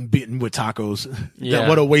beaten with tacos. Yeah.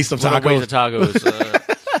 What a waste of tacos. What a waste of tacos.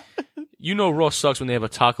 Raw sucks when they have a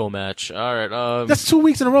taco match. All right. That's 2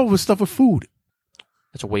 weeks in a row with stuff with food.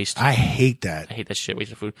 That's a waste. I hate that. I hate that shit.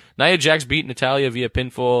 Waste of food. Nia Jax beat Natalya via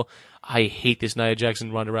pinfall. I hate this Nia Jax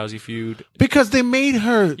and Ronda Rousey feud. Because they made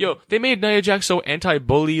her. They made Nia Jax so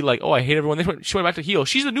anti-bully. Like, oh, I hate everyone. She went back to heel.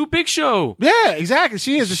 She's the new Big Show. Yeah, exactly.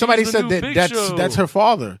 She is. Somebody said that's her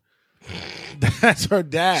father. That's her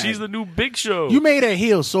dad. She's the new Big Show. You made her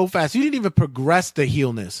heel so fast. You didn't even progress the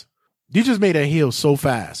heelness. You just made her heel so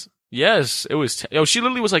fast. Yes, it was. She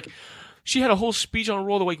literally was like, she had a whole speech on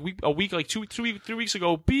Raw like 3 weeks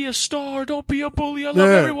ago. Be a star, don't be a bully. I love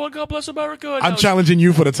everyone. God bless America. I'm challenging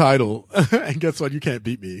you for the title, and guess what? You can't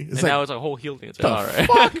beat me. Now it's a whole heel thing. It's like,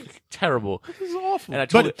 all right, terrible. This is awful. And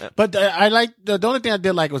I like the only thing I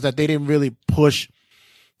did like was that they didn't really push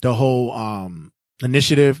the whole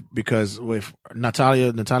initiative because with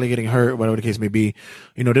Natalia getting hurt, whatever the case may be,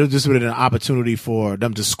 this would have been an opportunity for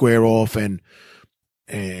them to square off and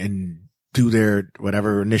do their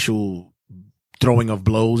whatever initial throwing of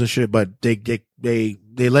blows and shit. But they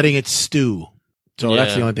letting it stew. So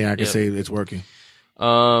that's the only thing I can say it's working.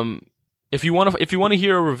 If you want to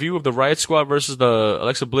hear a review of the Riot Squad versus the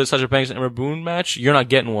Alexa Bliss, Sasha Banks, and Emma Boone match, you're not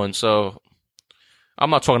getting one. So I'm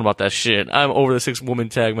not talking about that shit. I'm over the 6-woman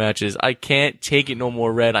tag matches. I can't take it no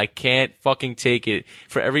more, Red. I can't fucking take it.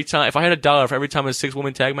 If I had $1 for every time a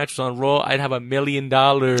 6-woman tag match was on Raw, I'd have $1 million.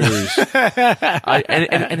 And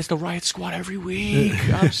it's the Riot Squad every week.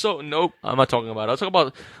 Nope. I'm not talking about it. Let's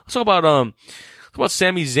talk about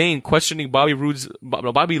Sami Zayn questioning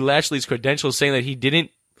Bobby Lashley's credentials, saying that he didn't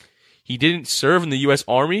serve in the U.S.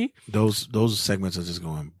 Army. Those segments are just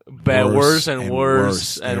going worse and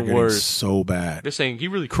worse. So bad. They're saying he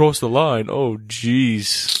really crossed the line. Oh,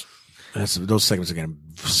 jeez. Those segments are getting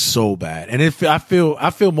so bad. And I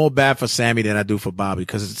feel more bad for Sammy than I do for Bobby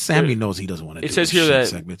because Sammy knows he doesn't want to do it. Says here that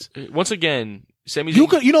segments. Once again, Sami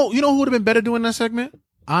Zayn. You know who would have been better doing that segment?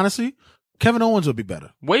 Honestly, Kevin Owens would be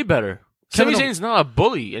better. Way better. Sami Zayn's not a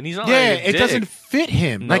bully, and he's not. Yeah, like a it dick. doesn't fit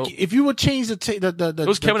him. Nope. Like if you would change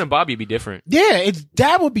those Kevin and Bobby would be different. Yeah,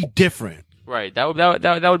 that would be different. Right.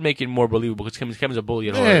 That would make it more believable because Kevin's a bully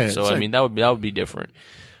at heart. So I mean that would be different.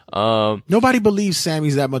 Nobody believes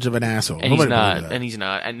Sammy's that much of an asshole. And he's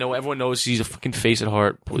not. And everyone knows he's a fucking face at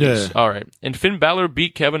heart. Please. Yeah. All right. And Finn Balor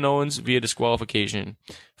beat Kevin Owens via disqualification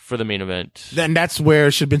for the main event. Then that's where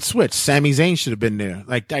it should have been switched. Sami Zayn should have been there.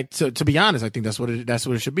 Like to be honest, I think that's what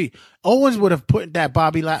it should be. Owens would have put that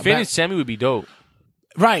Bobby Lashley. Finn and Sammy would be dope.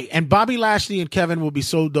 Right. And Bobby Lashley and Kevin will be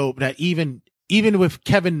so dope that even with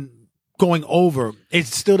Kevin going over, it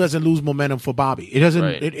still doesn't lose momentum for Bobby. It doesn't,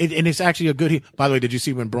 right. And it's actually a good. By the way, did you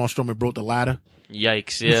see when Braun Strowman broke the ladder?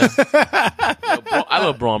 Yikes! Yeah, I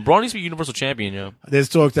love Braun. Braun needs to be Universal Champion, yo. There's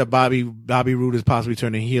talk that Bobby Roode is possibly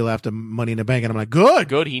turning heel after Money in the Bank, and I'm like,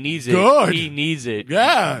 good. He needs it. Good. He needs it.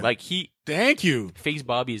 Yeah, Thank you. Face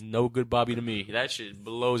Bobby is no good Bobby to me. That shit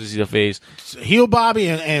blows as the face. Heel Bobby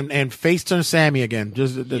and face turn Sammy again.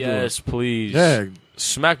 Yes, please. Yeah.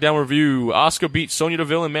 SmackDown review. Asuka beat Sonya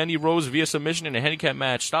Deville and Mandy Rose via submission in a handicap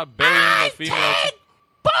match. Stop burying the female.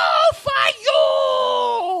 Ball for you.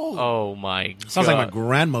 Oh my God. Sounds like my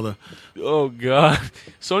grandmother. Oh God.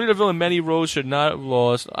 Sonya Deville and Mandy Rose should not have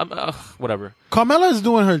lost. Whatever. Carmella is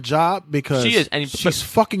doing her job because she is, and she's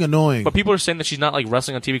fucking annoying. But people are saying that she's not like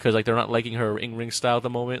wrestling on TV because like they're not liking her in-ring style at the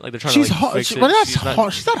moment. Like they're trying to like fix it.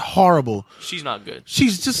 She's not horrible. She's not good.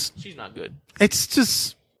 She's not good. It's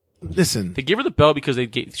just. Listen, they give her the belt because they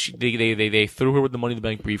threw her with the Money in the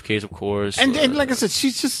Bank briefcase, of course. And like I said,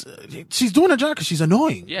 she's doing her job because she's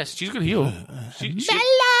annoying. Yes, she's a good heel. Bella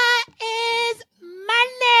is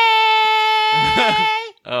money.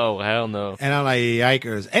 Oh hell no! And I'm like,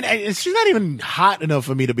 yikers! And she's not even hot enough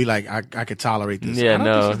for me to be like, I could tolerate this. Yeah,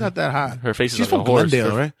 no, she's not that hot. Her face is she's like from a horse.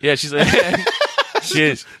 Glendale, right? Yeah, she's like. She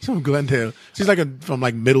is. She's from Glendale. She's like from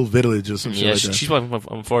like Middle Village or some shit like that. She's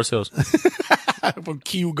from Forest Hills. From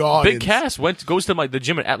Kew Gardens. Big Cass goes to like the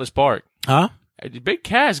gym at Atlas Park. Huh? Big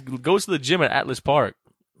Cass goes to the gym at Atlas Park.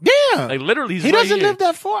 Yeah. Like literally, he doesn't live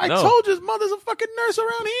that far. No. I told you his mother's a fucking nurse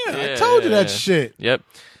around here. Yeah, I told you that shit. Yep.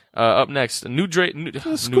 Up next, New Day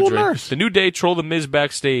troll the Miz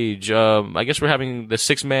backstage. I guess we're having the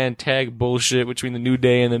 6-man tag bullshit between the New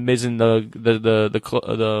Day and the Miz and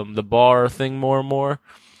the bar thing more and more.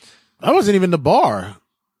 That wasn't even the bar.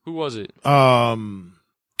 Who was it?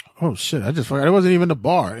 Oh shit! I just forgot. It wasn't even the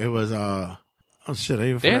bar. It was oh shit! I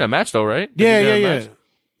even forgot. They had a match though, right? Yeah.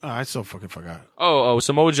 Oh, I so fucking forgot. Oh,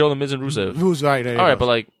 Samoa Joe, the Miz, and Rusev. Who's right there? All right, but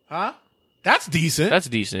like, huh? That's decent. That's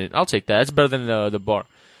decent. I'll take that. That's better than the bar.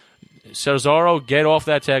 Cesaro, get off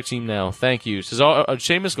that tag team now. Thank you.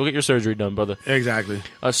 Sheamus, go get your surgery done, brother. Exactly.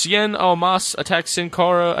 Cien Almas attacks Sin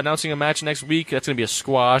Cara, announcing a match next week. That's going to be a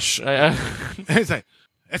squash. Ese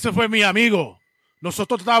fue mi amigo.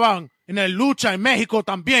 Nosotros estaban en el lucha en México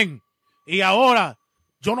también. Y ahora,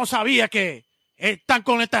 yo no sabía que están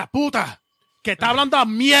con esta puta que está hablando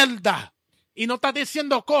mierda y no está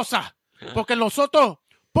diciendo cosas. Porque nosotros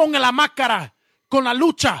pongan la máscara con la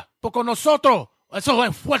lucha. Porque nosotros, eso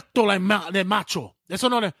es fuerte de macho. Eso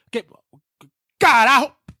no es... ¿Qué?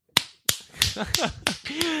 Carajo.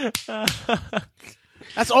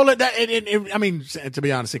 That's all that. I mean, to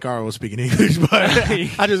be honest, Hikaru was speaking English, but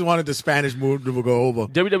I just wanted the Spanish move to go over.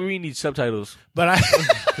 WWE needs subtitles, but I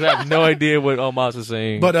have no idea what Almas is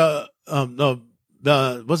saying. But no,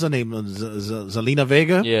 what's her name? Zelina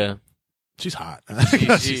Vega. Yeah, She's hot.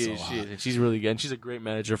 She's really good. And she's a great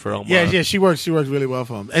manager for Omar. Yeah, she works really well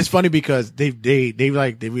for him. It's funny because they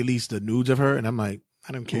released the nudes of her, and I'm like,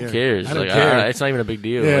 I don't care. Who cares? I don't care. It's not even a big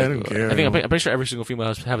deal. Yeah, like, I don't care. I'm pretty sure every single female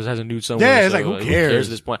has a nude somewhere. Yeah, it's so, like, who cares?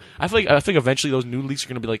 At this point, I think eventually those nude leaks are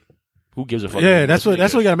gonna be like, who gives a fuck? Yeah, that's what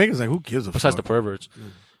you gotta make. It's like, who gives a fuck? Besides the perverts.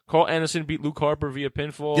 Carl Anderson beat Luke Harper via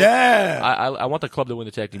pinfall. Yeah. I want the club to win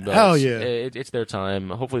the tag team belts. Hell yeah. It's their time.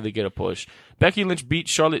 Hopefully they get a push. Becky Lynch beat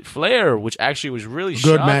Charlotte Flair, which actually was really good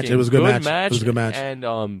shocking. match. It was a good match. It was a good match.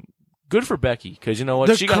 And good for Becky, because you know what?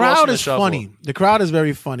 The She got crowd lost in the is shuffle. funny. The crowd is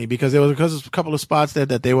very funny because there was a couple of spots there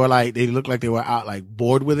that they were like, they looked like they were out like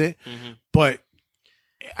bored with it. Mm-hmm. But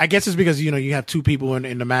I guess it's because, you have two people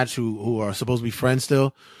in the match who are supposed to be friends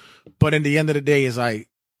still. But in the end of the day, it's like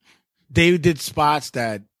they did spots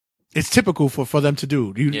that it's typical for them to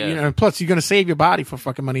do. And plus, you're going to save your body for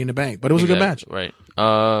fucking Money in the Bank. But it was a good match. Right.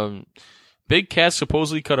 Big Cass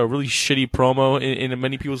supposedly cut a really shitty promo in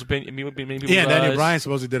many people's opinion. Yeah, Daniel Bryan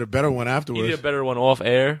supposedly did a better one afterwards. He did a better one off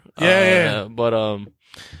air. Yeah.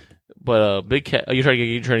 But Big Cass, are you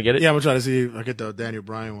trying to get it? Yeah, I'm trying to see if I get the Daniel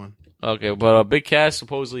Bryan one. Okay, but Big Cass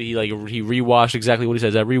supposedly he rewatched exactly what he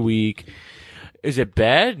says every week. Is it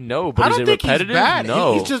bad? No, but is it repetitive? He's bad.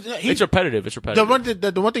 No, it's repetitive. It's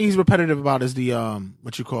repetitive. The one thing he's repetitive about is the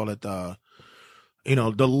what you call it, the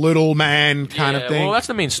little man kind of thing. Well, that's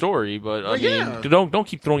the main story, but I mean, don't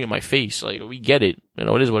keep throwing it in my face. Like, we get it.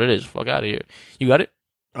 It is what it is. Fuck out of here. You got it?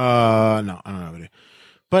 No, I don't have it.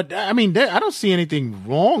 But I mean, I don't see anything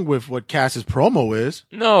wrong with what Cass's promo is.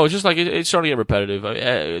 No, it's just like it's starting to get repetitive.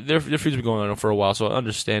 Their feud's been going on for a while, so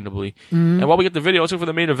understandably. Mm-hmm. And while we get the video, let's look for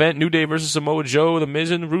the main event: New Day versus Samoa Joe, The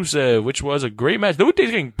Miz, and Rusev, which was a great match. New Day's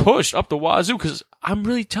getting pushed up the wazoo because I'm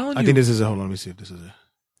really telling you. I think this is it. Hold on, let me see if this is it.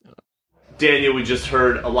 Daniel, we just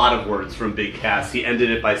heard a lot of words from Big Cass. He ended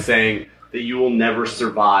it by saying that you will never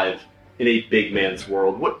survive in a big man's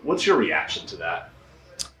world. What's your reaction to that?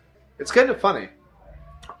 It's kind of funny.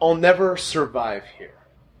 I'll never survive here.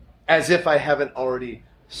 As if I haven't already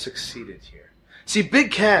succeeded here. See, Big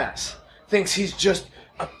Cass thinks he's just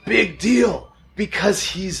a big deal because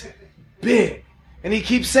he's big. And he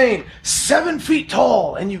keeps saying, 7 feet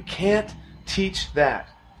tall, and you can't teach that.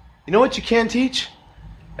 You know what you can teach?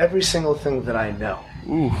 Every single thing that I know.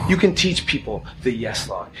 Ooh. You can teach people the yes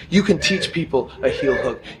lock. You can teach people a heel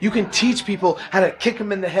hook. You can teach people how to kick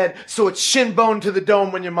them in the head so it's shin bone to the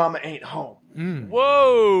dome when your mama ain't home. Mm.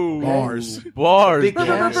 Whoa! Bars. Big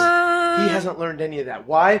Cass, he hasn't learned any of that.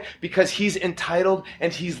 Why? Because he's entitled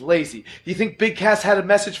and he's lazy. You think Big Cass had a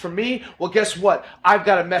message for me? Well, guess what? I've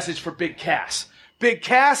got a message for Big Cass. Big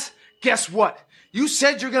Cass, guess what? You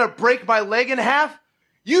said you're gonna break my leg in half?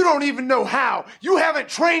 You don't even know how. You haven't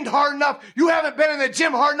trained hard enough. You haven't been in the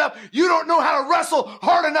gym hard enough. You don't know how to wrestle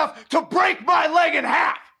hard enough to break my leg in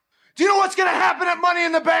half. Do you know what's gonna happen at Money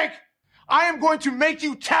in the Bank? I am going to make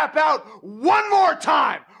you tap out one more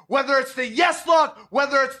time. Whether it's the yes lock,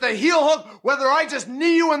 whether it's the heel hook, whether I just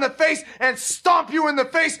knee you in the face and stomp you in the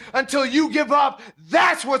face until you give up.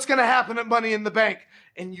 That's what's going to happen at Money in the Bank.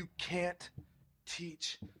 And you can't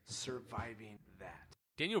teach surviving that.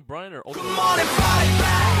 Daniel Bryan or That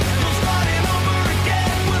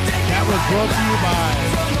was brought to you by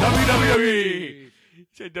WWE.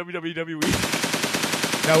 Said WWE.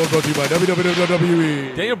 That was brought to you by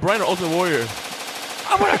WWE. Daniel Bryan or Ultimate Warrior?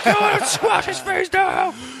 I'm gonna kill him and squash his face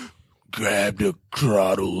down. Grab the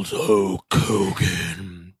throttles, Hulk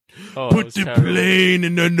Hogan. Oh, Put the terrible. plane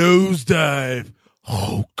in the nosedive,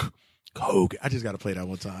 Hulk Hogan. I just gotta play that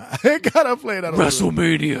one time. I gotta play that.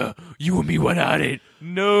 WrestleMania, you and me went at it.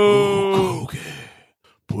 No. Hulk Hogan.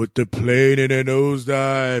 Put the plane in the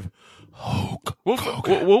nosedive.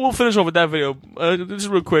 We'll finish off with that video. This is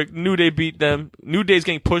real quick. New Day beat them. New Day's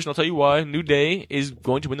getting pushed, and I'll tell you why. New Day is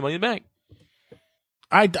going to win the Money in the Bank.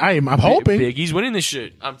 I'm hoping. Big E's winning this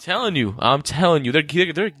shit. I'm telling you. They're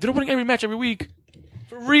winning every match every week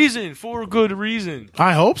for a good reason.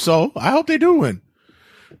 I hope so. I hope they do win.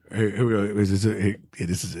 Here we go. This is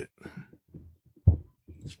it.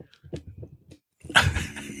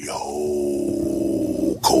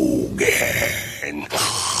 Yo, Hogan.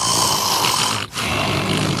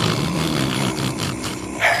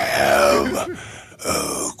 Have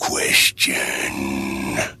a question.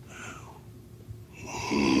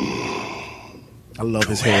 I love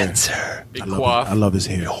his hair. Answer. I love his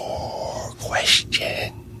hair. Your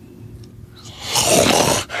question.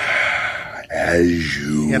 As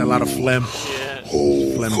you He had a lot of phlegm.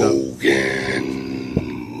 Hulk Hogan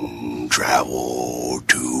travel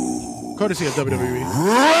to Courtesy of WWE.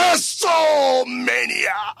 WrestleMania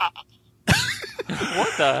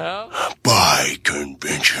What the hell? by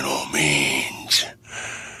conventional means.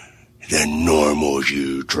 the normals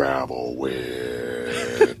you travel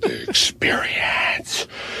with experience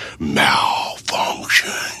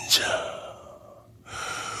malfunctions.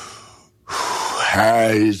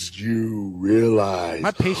 As you realize,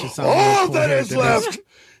 my patience all that is left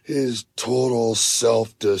is total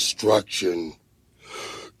self-destruction.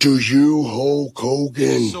 Do you, Hulk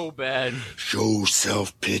Hogan, so bad, show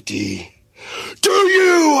self-pity? Do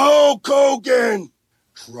you, Hulk Hogan,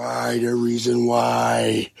 try to reason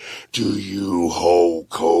why? Do you,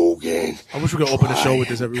 Hulk Hogan? I wish we could open the show with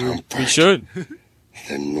this every week. We should.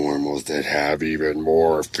 The normals that have even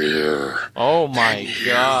more fear. Oh my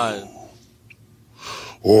God.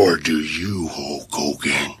 Or do you, Hulk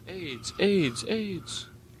Hogan? AIDS.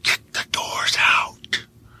 Kick the doors out.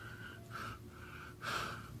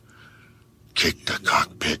 Kick the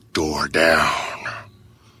cockpit door down.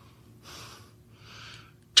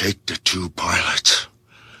 Take the 2 pilots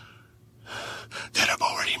that have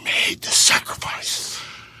already made the sacrifice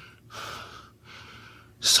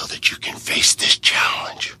so that you can face this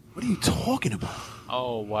challenge. What are you talking about?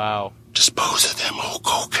 Oh, wow. Dispose of them, Hulk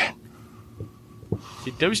Hogan.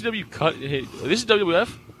 Did WCW cut? Hey, this is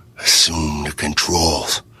WWF? Assume the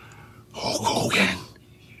controls, Hulk Hogan.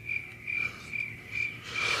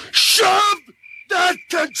 Shove that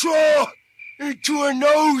control into a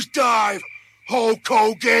nosedive, Hulk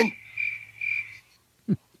Hogan.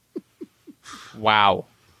 Wow.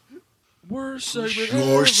 Worst segment Push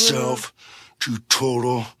yourself to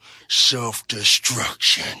total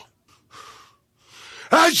self-destruction.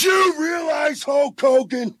 As you realize, Hulk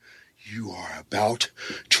Hogan, you are about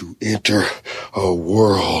to enter a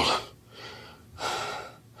world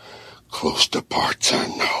close to parts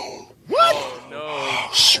unknown. What? Oh, no. Oh,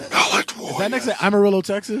 smell it, warrior. Is that next to Amarillo,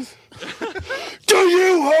 Texas? Do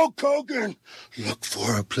you, Hulk Hogan, look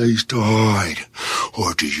for a place to hide?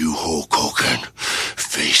 Or do you, Hulk Hogan,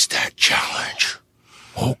 face that challenge?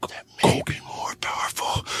 Hulk that may be more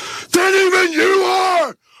powerful than even you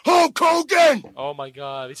are, Hulk Hogan! Oh my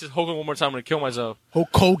God. This is Hogan one more time. I'm going to kill myself. Hulk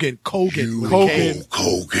Hogan. You, Hulk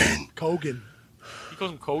Hogan. Kogan. He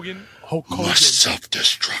calls him Kogan? Hulk Hogan. Must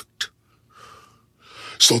self-destruct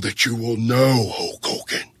so that you will know, Hulk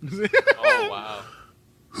Hogan. Oh, wow.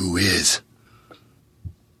 Who is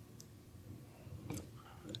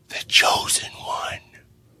the chosen one.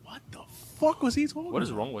 What the fuck was he talking What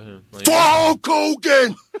is wrong with him? Like, Hulk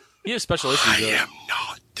Hogan! he has special issues. I am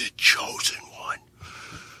not the chosen one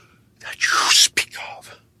that you speak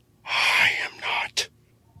of. I am not.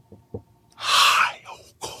 Hi,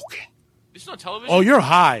 Hulk Hogan. This is on television? Oh, you're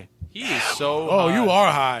high. He is so Oh, high. you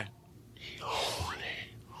are high. The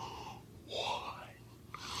only one.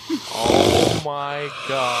 Oh my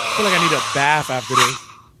God. I feel like I need a bath after this.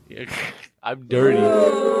 I'm dirty.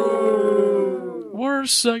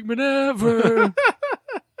 Worst segment ever.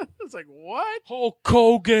 It's like, what? Hulk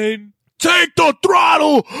Hogan. Take the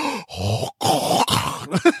throttle!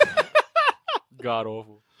 God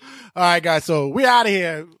awful. All right, guys, so we're out of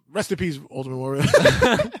here. Rest in peace, Ultimate Warrior.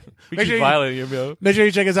 We keep violating him, yo. Make sure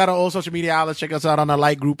you check us out on all social media outlets. Check us out on the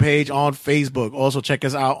like group page on Facebook. Also, check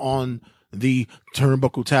us out on the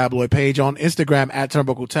Turnbuckle Tabloid page on Instagram at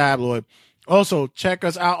Turnbuckle Tabloid. Also, check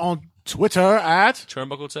us out on Twitter at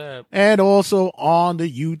Turnbuckle Tab. and also on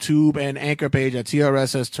the YouTube and Anchor page at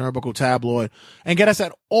TRSS Turnbuckle Tabloid. And get us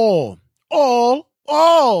at all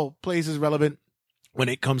places relevant when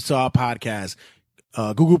it comes to our podcast.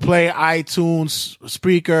 Google Play, iTunes,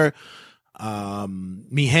 Spreaker,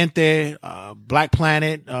 Mi Gente, Black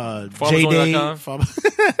Planet, J-Day,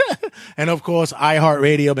 and of course,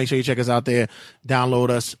 iHeartRadio. Make sure you check us out there, download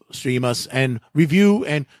us, stream us, and review,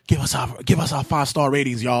 and give us our 5-star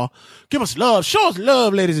ratings, y'all. Give us love. Show us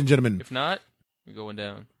love, ladies and gentlemen. If not, we're going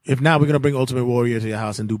down. If not, we're going to bring Ultimate Warrior to your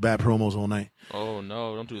house and do bad promos all night. Oh,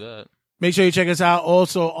 no, don't do that. Make sure you check us out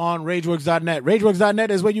also on RageWorks.net.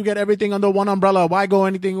 RageWorks.net is where you get everything under one umbrella. Why go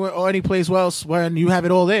anything or any place else when you have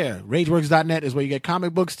it all there? RageWorks.net is where you get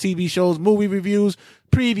comic books, TV shows, movie reviews,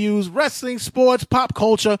 previews, wrestling, sports, pop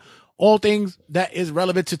culture, all things that is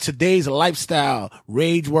relevant to today's lifestyle.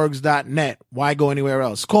 RageWorks.net. Why go anywhere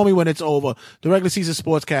else? Call me when it's over. The regular season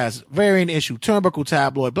sportscast, variant issue, Turnbuckle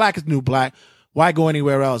Tabloid, Black is New Black. Why go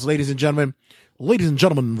anywhere else? Ladies and gentlemen,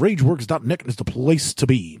 RageWorks.net is the place to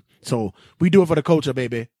be. So we do it for the culture,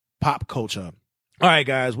 baby. Pop culture. All right,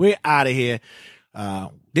 guys, we're out of here.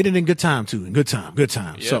 Did it in good time, too. In good time.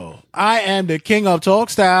 Yep. So I am the king of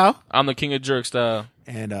talk style. I'm the king of jerk style.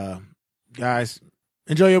 And, guys,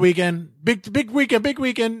 enjoy your weekend. Big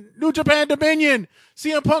weekend. New Japan Dominion.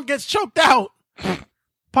 CM Punk gets choked out.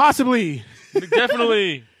 Possibly.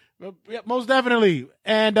 Definitely. Yeah, most definitely.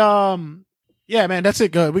 And, Yeah, man, that's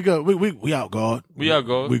it, God. We good. We out, God. We out,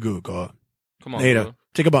 God. We good, God. Come on, Later. bro.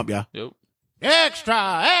 Take a bump, y'all. Yep.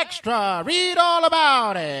 Extra. Read all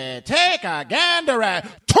about it. Take a gander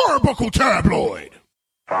at Turnbuckle Tabloid.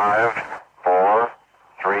 5, 4,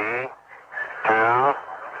 3, 2,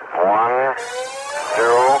 1,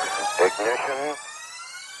 0. Ignition.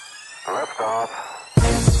 Liftoff.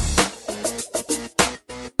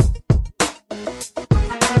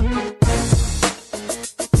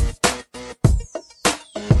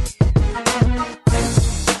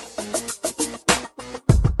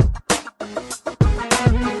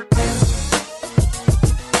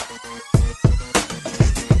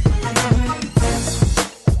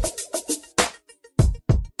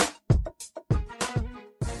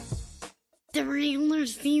 The regular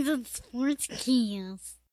season sports cast.